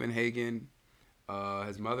in Copenhagen.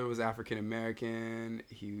 His mother was African American.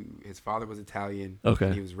 His father was Italian. Okay.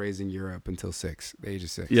 And he was raised in Europe until the age of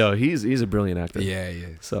 6. Yo, he's a brilliant actor. Yeah.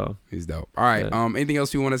 So he's dope. All right. Yeah. Anything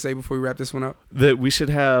else you want to say before we wrap this one up? That we should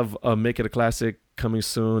have Make It a Classic coming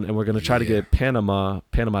soon, and we're gonna try to get Panama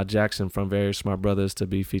Jackson from Very Smart Brothers to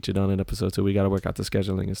be featured on an episode too. We got to work out the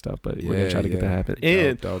scheduling and stuff, but we're gonna try to get that happen.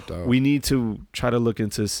 And dope. We need to try to look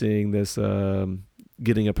into seeing this.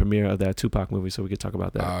 Getting a premiere of that Tupac movie so we could talk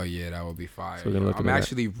about that. Oh yeah, that would be fire. So I'm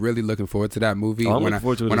actually really looking forward to that movie. When I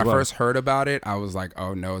first heard about it, I was like,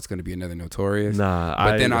 oh no, it's gonna be another Notorious.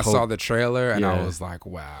 But then I saw the trailer and I was like,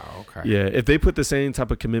 wow, okay. Yeah, if they put the same type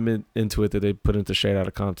of commitment into it that they put into Straight Outta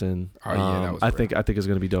Compton, that was I think it's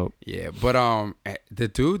gonna be dope. Yeah, but the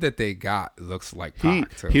dude that they got looks like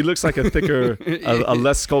Pac too. He looks like a thicker, a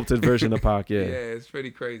less sculpted version of Pac. Yeah, it's pretty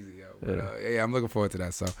crazy. Yo. But, I'm looking forward to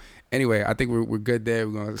that. So anyway, I think we're good there.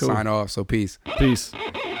 We're gonna sign off. So peace. Nobody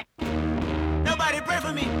pray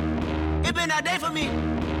for me. It been a day for me.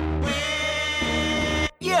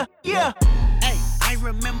 Yeah. Hey, I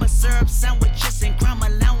remember syrup sandwiches and crime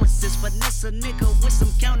allowances. Finesse a nigga with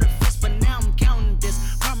some counterfeits, but now I'm counting this.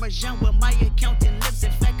 Parmesan with my accountant lips.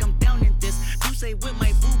 In fact, I'm down in this. You say with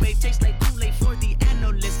my boo babe tastes like Kool-Aid for the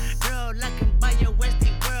analyst. Girl, I can buy your Westie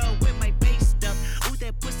world with my base stuff. Ooh,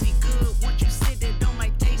 that pussy good. Once you sit it on my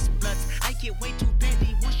taste buds, I get way too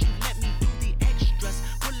petty once you let me do the extras.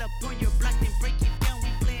 Pull up on your block and break it down. We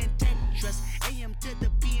playing Tetris. AM to the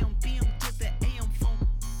PM, PM to the AM phone.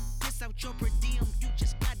 Piss out your